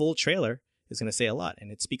full trailer is going to say a lot,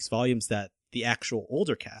 and it speaks volumes that the actual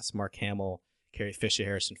older cast, Mark Hamill, Carrie Fisher,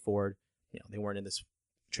 Harrison Ford, they weren't in this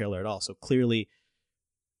trailer at all. So clearly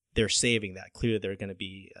they're saving that. Clearly they're going to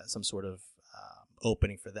be some sort of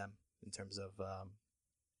opening for them in terms of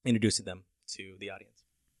introducing them to the audience.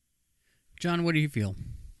 John, what do you feel?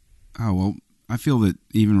 Oh, well, I feel that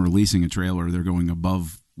even releasing a trailer, they're going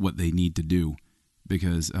above what they need to do,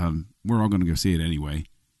 because we're all going to go see it anyway.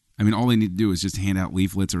 All they need to do is just hand out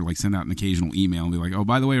leaflets, or send out an occasional email and be like, oh,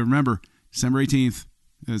 by the way, remember, December 18th.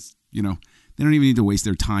 They don't even need to waste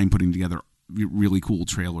their time putting together really cool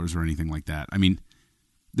trailers or anything like that.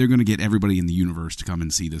 They're going to get everybody in the universe to come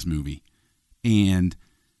and see this movie. And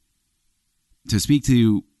to speak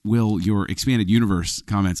to, Will, your expanded universe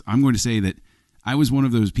comments, I'm going to say that I was one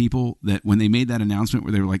of those people that when they made that announcement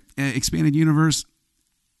where they were like, expanded universe,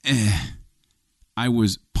 I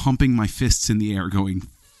was pumping my fists in the air going,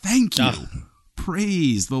 thank you.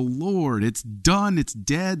 Praise the Lord. It's done. It's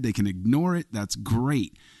dead. They can ignore it. That's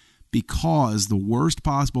great. Because the worst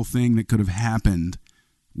possible thing that could have happened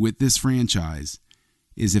with this franchise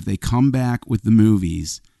is if they come back with the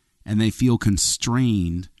movies and they feel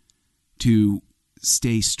constrained to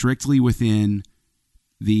stay strictly within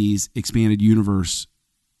these expanded universe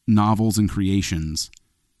novels and creations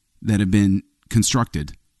that have been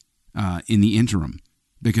constructed in the interim,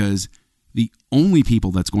 because the only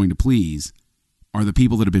people that's going to please are the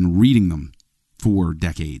people that have been reading them for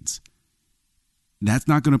decades. That's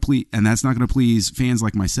not going to please, and that's not going to please fans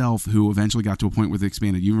like myself, who eventually got to a point with the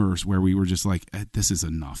expanded universe where we were just like, this is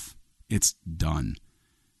enough. It's done.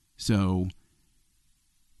 So,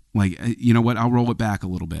 you know what? I'll roll it back a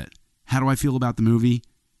little bit. How do I feel about the movie?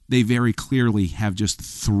 They very clearly have just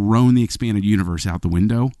thrown the expanded universe out the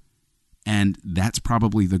window, and that's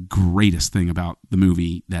probably the greatest thing about the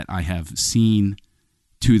movie that I have seen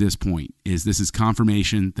to this point. Is this is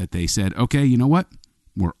confirmation that they said, okay, you know what?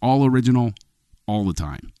 We're all original all the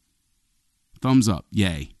time. Thumbs up.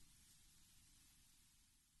 Yay.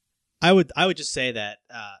 I would just say that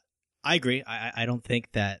I agree. I don't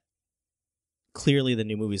think that clearly the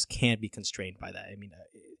new movies can't be constrained by that. I mean,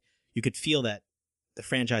 you could feel that the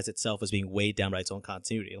franchise itself is being weighed down by its own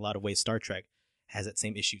continuity. In a lot of ways, Star Trek has that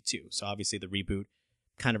same issue too. So obviously the reboot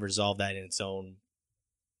kind of resolved that in its own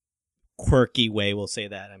quirky way. We'll say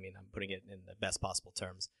that. I mean, I'm putting it in the best possible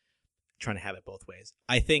terms, trying to have it both ways.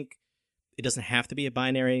 I think it doesn't have to be a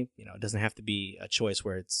binary. It doesn't have to be a choice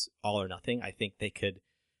where it's all or nothing. I think they could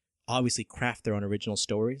obviously craft their own original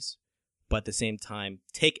stories, but at the same time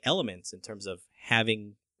take elements in terms of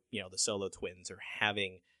having, the Solo twins or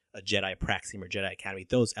having a Jedi Praxeum or Jedi Academy,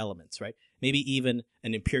 those elements, right? Maybe even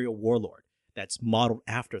an Imperial warlord that's modeled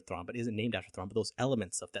after Thrawn, but isn't named after Thrawn, but those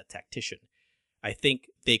elements of that tactician. I think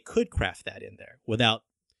they could craft that in there without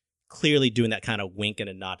clearly doing that kind of wink and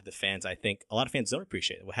a nod to the fans. I think a lot of fans don't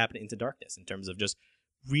appreciate it. What happened in Into Darkness in terms of just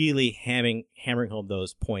really hammering home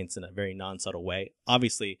those points in a very non-subtle way.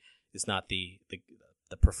 Obviously, it's not the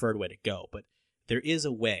preferred way to go, but there is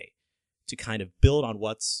a way to kind of build on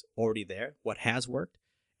what's already there, what has worked,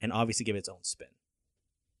 and obviously give it its own spin.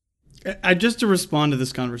 Just to respond to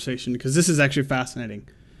this conversation, because this is actually fascinating.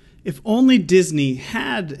 If only Disney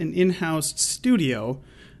had an in-house studio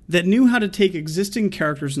that knew how to take existing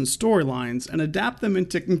characters and storylines and adapt them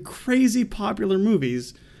into crazy popular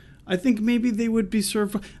movies, I think maybe they would be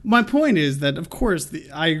served. My point is that, of course,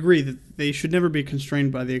 I agree that they should never be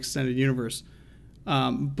constrained by the extended universe.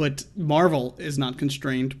 But Marvel is not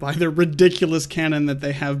constrained by the ridiculous canon that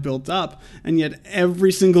they have built up, and yet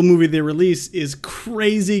every single movie they release is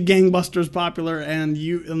crazy gangbusters popular and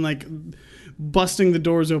like busting the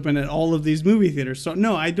doors open at all of these movie theaters. So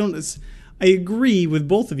no, I agree with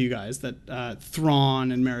both of you guys that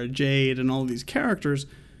Thrawn and Mara Jade and all of these characters,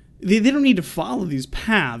 they don't need to follow these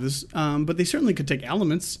paths, but they certainly could take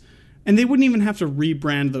elements. And they wouldn't even have to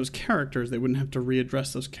rebrand those characters. They wouldn't have to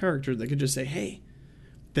readdress those characters. They could just say, hey,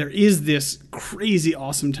 there is this crazy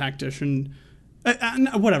awesome tactician.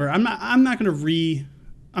 Whatever. I'm not going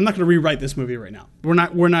to rewrite this movie right now. We're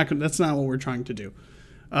not gonna, that's not what we're trying to do.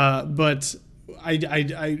 But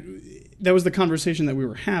that was the conversation that we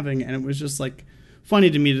were having, and it was just like funny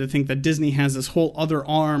to me to think that Disney has this whole other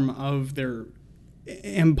arm of their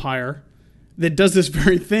empire that does this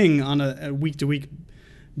very thing on a week-to-week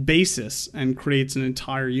basis and creates an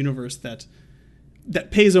entire universe that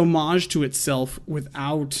pays homage to itself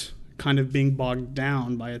without kind of being bogged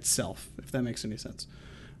down by itself, if that makes any sense.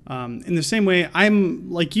 In the same way,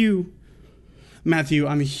 I'm like you, Matthew,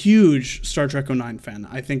 I'm a huge Star Trek 09 fan.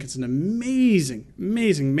 I think it's an amazing,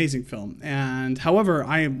 amazing, amazing film. And however,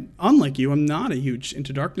 unlike you, I'm not a huge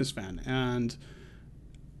Into Darkness fan. And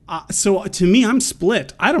so to me, I'm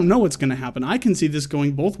split. I don't know what's going to happen. I can see this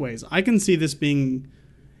going both ways. I can see this being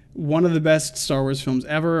one of the best Star Wars films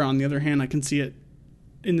ever. On the other hand, I can see it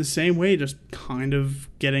in the same way, just kind of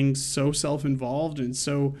getting so self-involved and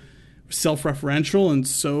so self-referential and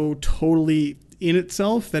so totally in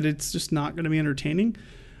itself that it's just not going to be entertaining.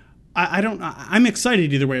 I'm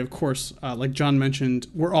excited either way, of course. Like John mentioned,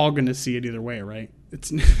 we're all going to see it either way, right?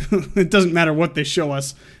 It doesn't matter what they show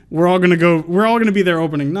us. We're all going to be there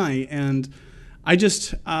opening night. And I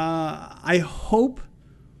just, I hope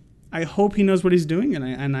he knows what he's doing.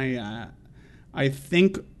 And I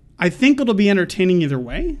think it'll be entertaining either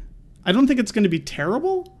way. I don't think it's going to be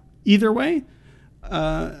terrible either way.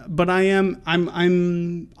 But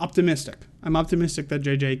I'm optimistic. I'm optimistic that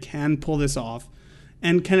JJ can pull this off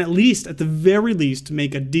and can at the very least,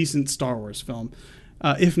 make a decent Star Wars film,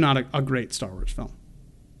 if not a great Star Wars film.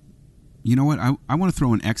 You know what? I want to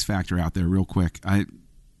throw an X factor out there real quick.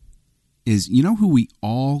 You know who we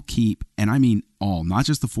all keep, and I mean all, not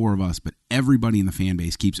just the four of us, but everybody in the fan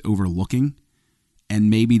base keeps overlooking, and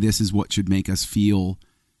maybe this is what should make us feel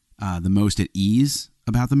the most at ease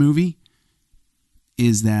about the movie,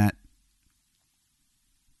 is that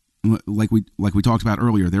like we talked about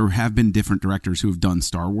earlier, there have been different directors who have done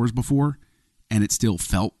Star Wars before, and it still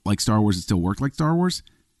felt like Star Wars, it still worked like Star Wars.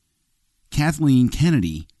 Kathleen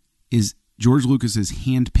Kennedy is George Lucas's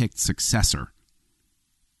handpicked successor.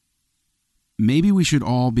 Maybe we should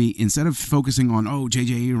all be, instead of focusing on,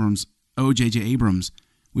 J.J. Abrams,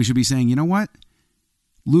 we should be saying, you know what?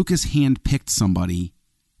 Lucas handpicked somebody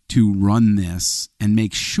to run this and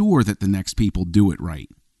make sure that the next people do it right.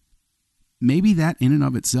 Maybe that in and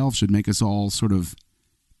of itself should make us all sort of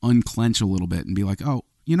unclench a little bit and be like, oh,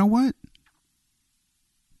 you know what?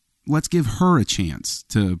 Let's give her a chance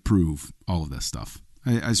to prove all of this stuff.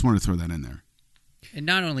 I just want to throw that in there. And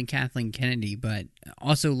not only Kathleen Kennedy, but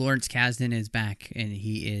also Lawrence Kasdan is back, and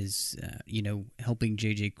he is, helping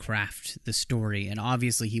JJ craft the story. And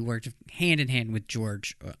obviously he worked hand in hand with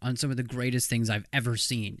George on some of the greatest things I've ever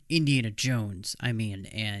seen. Indiana Jones,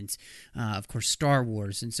 and of course Star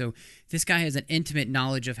Wars. And so this guy has an intimate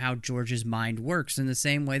knowledge of how George's mind works in the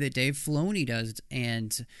same way that Dave Filoni does.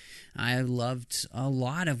 And I loved a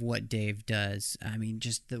lot of what Dave does. I mean,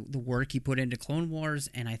 just the work he put into Clone Wars,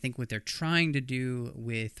 and I think what they're trying to do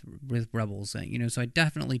with Rebels. So I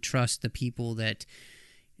definitely trust the people that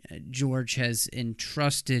George has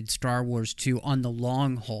entrusted Star Wars to on the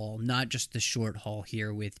long haul, not just the short haul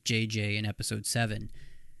here with JJ in Episode 7.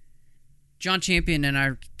 John Champion and I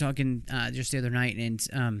were talking just the other night,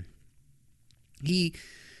 and he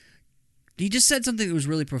just said something that was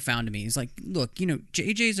really profound to me. He's like, look,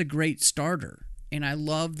 JJ is a great starter, and I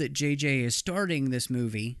love that JJ is starting this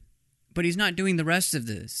movie, but he's not doing the rest of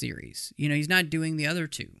the series. He's not doing the other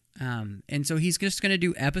two. And so he's just going to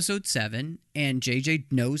do Episode 7, and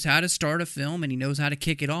JJ knows how to start a film, and he knows how to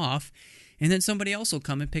kick it off, and then somebody else will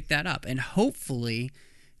come and pick that up. And hopefully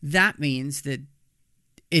that means that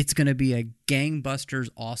it's going to be a gangbusters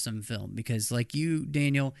awesome film, because like you,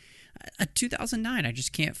 Daniel, 2009, I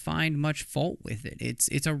just can't find much fault with it.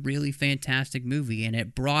 It's a really fantastic movie, and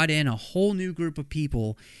it brought in a whole new group of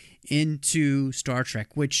people into Star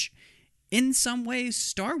Trek, which in some ways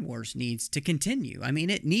Star Wars needs to continue. I mean,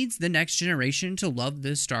 it needs the next generation to love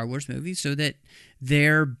the Star Wars movies so that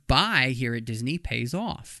their buy here at Disney pays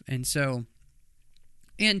off. And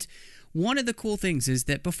one of the cool things is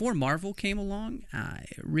that before Marvel came along,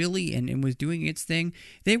 really, and was doing its thing,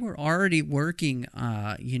 they were already working,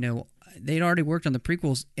 they'd already worked on the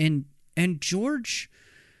prequels, and George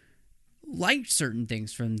liked certain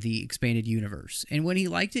things from the expanded universe. And when he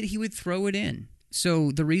liked it, he would throw it in.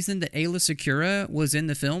 So the reason that Ayla Secura was in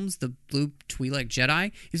the films, the Blue Twi'lek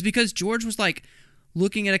Jedi, is because George was like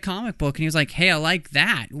looking at a comic book and he was like, hey, I like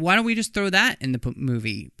that. Why don't we just throw that in the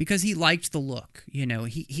movie? Because he liked the look.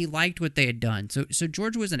 He liked what they had done. So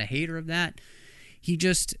George wasn't a hater of that. He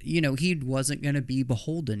just, he wasn't going to be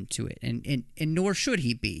beholden to it. And nor should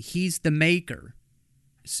he be. He's the maker.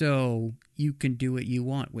 So you can do what you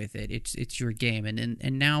want with it. It's your game.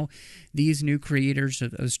 And now these new creators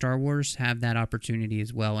of Star Wars have that opportunity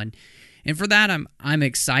as well. And for that, I'm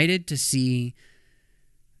excited to see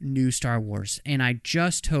new Star Wars. And I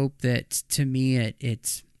just hope that, to me,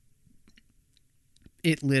 it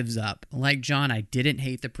lives up. Like John, I didn't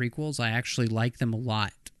hate the prequels. I actually like them a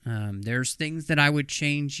lot. There's things that I would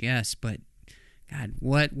change, yes, but God,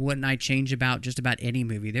 what wouldn't I change about just about any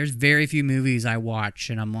movie? There's very few movies I watch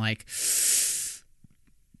and I'm like,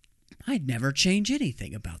 I'd never change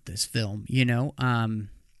anything about this film, I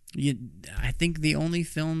think the only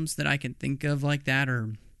films that I can think of like that are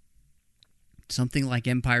something like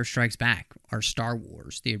Empire Strikes Back or Star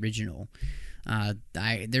Wars, the original.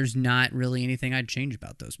 There's not really anything I'd change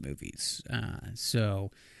about those movies.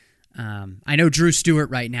 I know Drew Stewart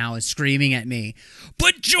right now is screaming at me,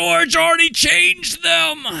 but George already changed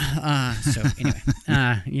them. So anyway,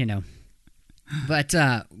 But,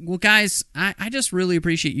 well, guys, I just really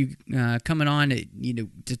appreciate you coming on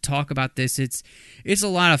to talk about this. It's a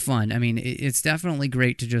lot of fun. I mean, it's definitely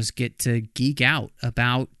great to just get to geek out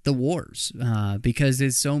about the wars because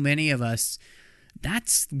there's so many of us.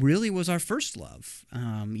 That's really was our first love.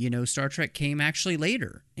 Star Trek came actually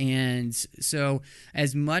later. And so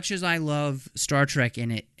as much as I love Star Trek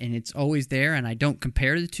and it's always there, and I don't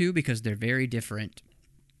compare the two because they're very different.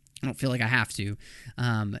 I don't feel like I have to.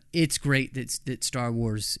 It's great that Star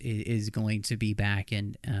Wars is going to be back,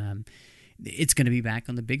 and it's going to be back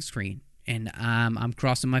on the big screen. And I'm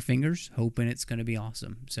crossing my fingers, hoping it's going to be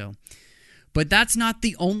awesome. So, but that's not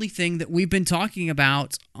the only thing that we've been talking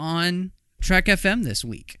about on Trek FM this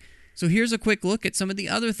week. So here's a quick look at some of the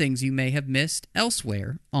other things you may have missed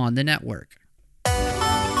elsewhere on the network.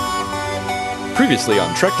 Previously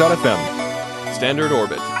on Trek.fm, Standard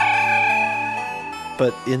Orbit.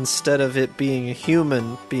 But instead of it being a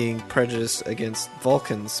human being prejudiced against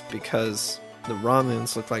Vulcans because the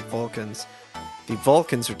Romulans look like Vulcans, the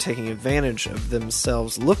Vulcans are taking advantage of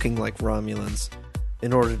themselves looking like Romulans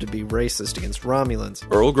in order to be racist against Romulans.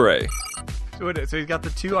 Earl Grey. So he's got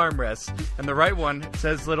the two armrests, and the right one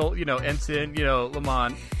says little, Ensign,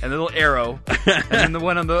 Lamont, and the little arrow, and then the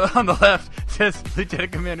one on the left says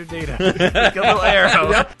Lieutenant Commander Data. Like a little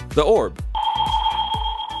arrow. Yep. The Orb.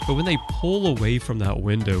 But when they pull away from that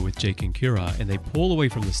window with Jake and Kira, and they pull away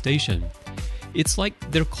from the station, it's like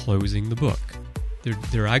they're closing the book.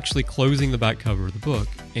 They're actually closing the back cover of the book,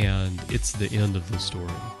 and it's the end of the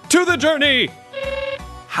story. To the journey!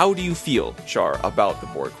 How do you feel, Char, about the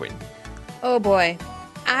Borg Queen? Oh boy.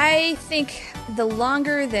 I think the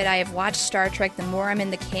longer that I have watched Star Trek, the more I'm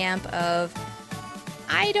in the camp of,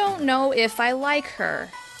 I don't know if I like her.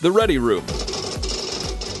 The Ready Room.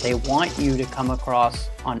 They want you to come across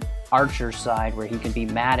on Archer's side where he can be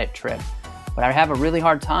mad at Trip. But I have a really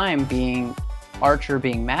hard time being Archer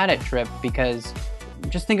being mad at Trip, because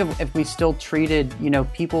just think of if we still treated,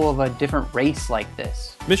 people of a different race like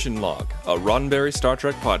this. Mission Log, a Roddenberry Star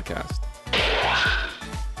Trek podcast.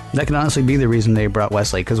 That could honestly be the reason they brought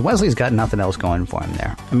Wesley, because Wesley's got nothing else going for him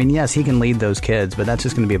there. I mean, yes, he can lead those kids, but that's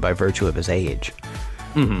just going to be by virtue of his age,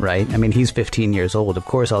 right? I mean, he's 15 years old. Of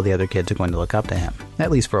course, all the other kids are going to look up to him,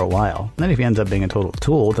 at least for a while. And then if he ends up being a total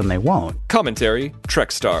tool, then they won't. Commentary,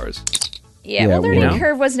 Trek Stars. Yeah, well, Learning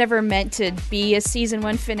Curve was never meant to be a Season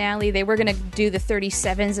 1 finale. They were going to do the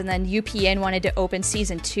 37s, and then UPN wanted to open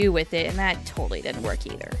Season 2 with it, and that totally didn't work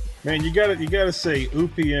either. Man, you gotta say,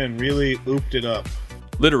 UPN really ooped it up.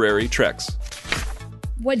 Literary Treks.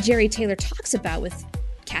 What Jerry Taylor talks about with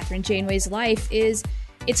Catherine Janeway's life is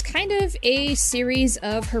it's kind of a series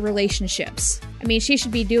of her relationships. I mean, she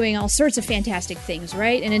should be doing all sorts of fantastic things,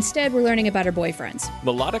 right? And instead, we're learning about her boyfriends.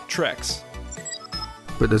 Melodic Treks.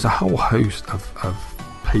 But there's a whole host of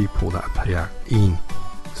people that appear in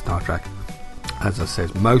Star Trek. As I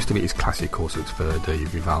said, most of it is classical, so it's Verdi,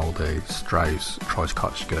 Vivaldi, Strauss,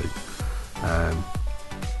 Tchaikovsky,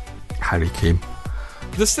 Harry Kim.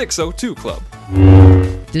 The 602 Club.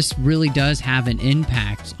 This really does have an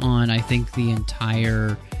impact on, I think, the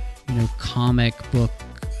entire, comic book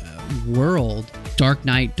world. Dark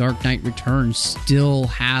Knight Returns still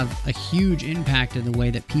have a huge impact in the way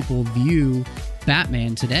that people view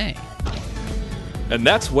Batman today. And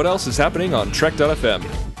that's what else is happening on Trek.fm.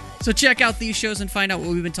 So check out these shows and find out what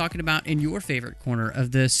we've been talking about in your favorite corner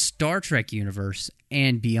of the Star Trek universe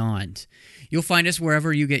and beyond. You'll find us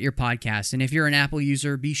wherever you get your podcasts. And if you're an Apple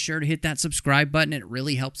user, be sure to hit that subscribe button. It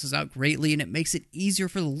really helps us out greatly, and it makes it easier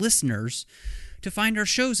for the listeners to find our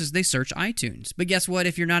shows as they search iTunes. But guess what?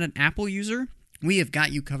 If you're not an Apple user, we have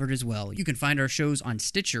got you covered as well. You can find our shows on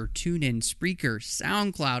Stitcher, TuneIn, Spreaker,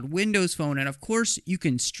 SoundCloud, Windows Phone, and of course, you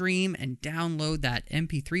can stream and download that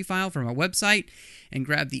MP3 file from our website and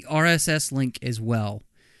grab the RSS link as well.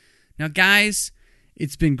 Now, guys,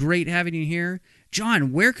 it's been great having you here.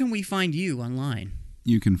 John, where can we find you online?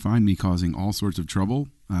 You can find me causing all sorts of trouble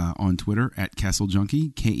on Twitter at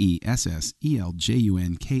KesselJunkie,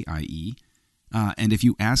 KESSELJUNKIE. And if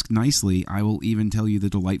you ask nicely, I will even tell you the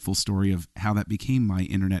delightful story of how that became my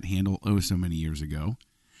internet handle so many years ago.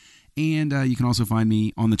 And you can also find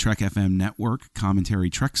me on the Trek FM network, Commentary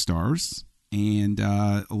Trek Stars, and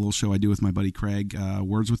a little show I do with my buddy Craig,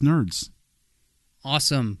 Words with Nerds.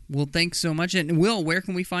 Awesome. Well, thanks so much. And Will, where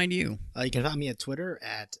can we find you? You can find me on Twitter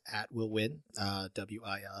at WillWin,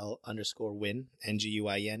 WIL_win,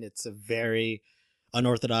 NGUIN. It's a very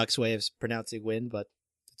unorthodox way of pronouncing win, but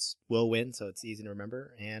it's Will Win, so it's easy to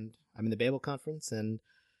remember. And I'm in the Babel Conference, and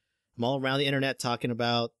I'm all around the internet talking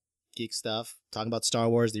about geek stuff, talking about Star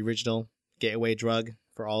Wars, the original gateway drug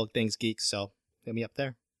for all things geek, so hit me up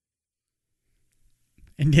there.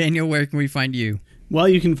 And Daniel, where can we find you? Well,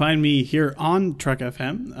 you can find me here on Trek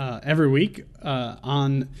FM every week.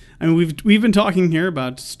 We've been talking here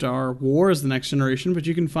about Star Wars: The Next Generation, but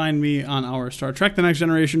you can find me on our Star Trek: The Next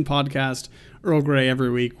Generation podcast, Earl Grey, every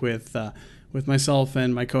week with myself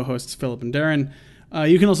and my co-hosts Philip and Darren.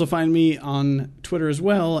 You can also find me on Twitter as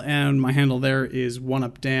well, and my handle there is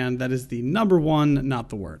OneUpDan. That is the number one, not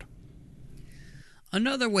the word.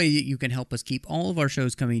 Another way that you can help us keep all of our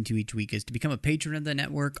shows coming to each week is to become a patron of the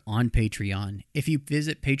network on Patreon. If you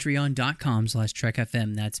visit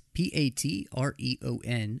patreon.com/TrekFM, that's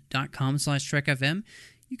patreon.com/TrekFM,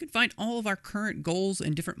 you can find all of our current goals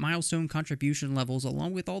and different milestone contribution levels,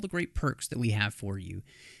 along with all the great perks that we have for you.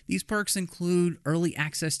 These perks include early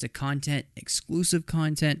access to content, exclusive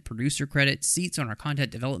content, producer credits, seats on our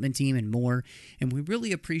content development team, and more. And we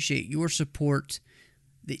really appreciate your support.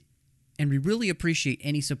 And we really appreciate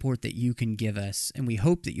any support that you can give us, and we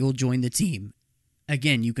hope that you'll join the team.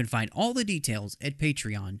 Again, you can find all the details at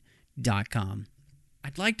patreon.com.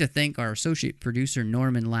 I'd like to thank our associate producer,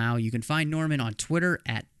 Norman Lau. You can find Norman on Twitter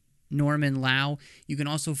at Norman Lau. You can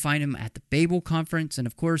also find him at the Babel Conference, and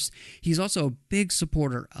of course, he's also a big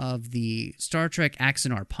supporter of the Star Trek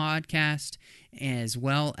Axanar podcast, as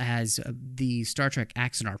well as the Star Trek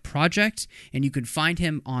Axanar project, and you can find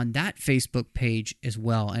him on that Facebook page as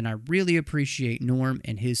well. And I really appreciate Norm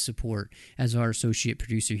and his support as our associate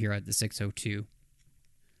producer here at the 602.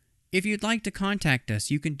 If you'd like to contact us,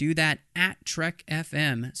 you can do that at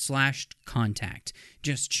TrekFM/contact.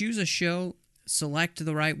 Just choose a show, select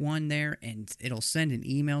the right one there, and it'll send an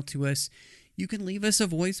email to us. You can leave us a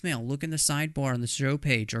voicemail. Look in the sidebar on the show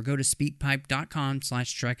page or go to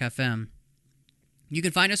speakpipe.com/TrekFM. You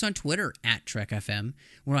can find us on Twitter at TrekFM.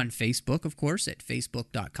 We're on Facebook, of course, at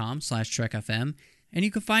facebook.com/TrekFM. And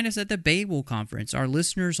you can find us at the Babel Conference, our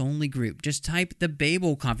listeners-only group. Just type the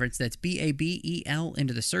Babel Conference, that's BABEL,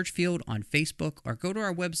 into the search field on Facebook, or go to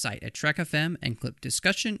our website at Trek FM and click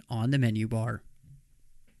Discussion on the menu bar.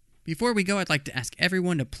 Before we go, I'd like to ask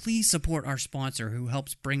everyone to please support our sponsor who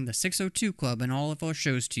helps bring the 602 Club and all of our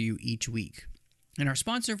shows to you each week. And our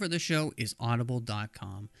sponsor for the show is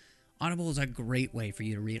Audible.com. Audible is a great way for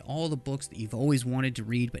you to read all the books that you've always wanted to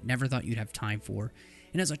read but never thought you'd have time for.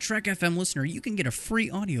 And as a Trek FM listener, you can get a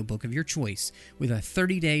free audiobook of your choice with a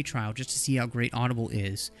 30-day trial just to see how great Audible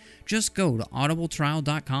is. Just go to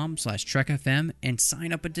audibletrial.com/TrekFM and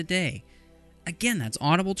sign up today. Again, that's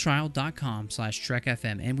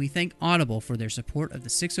audibletrial.com/TrekFM. And we thank Audible for their support of the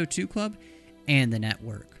 602 Club and the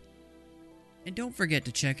network. And don't forget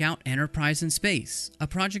to check out Enterprise in Space, a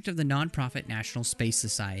project of the nonprofit National Space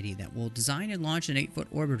Society that will design and launch an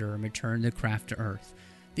 8-foot orbiter and return the craft to Earth.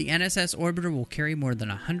 The NSS orbiter will carry more than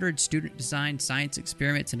 100 student-designed science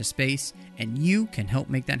experiments into space, and you can help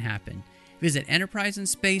make that happen. Visit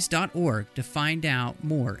enterpriseinspace.org to find out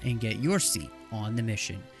more and get your seat on the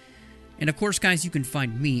mission. And of course, guys, you can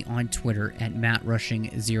find me on Twitter at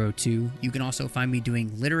MattRushing02. You can also find me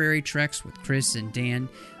doing literary treks with Chris and Dan.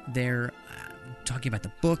 They're talking about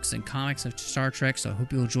the books and comics of Star Trek, so I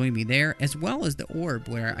hope you'll join me there, as well as The Orb,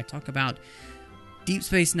 where I talk about Deep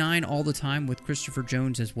Space Nine all the time with Christopher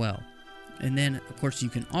Jones as well. And then, of course, you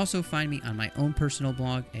can also find me on my own personal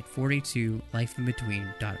blog at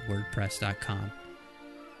 42lifeinbetween.wordpress.com.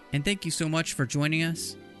 And thank you so much for joining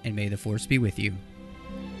us, and may the Force be with you.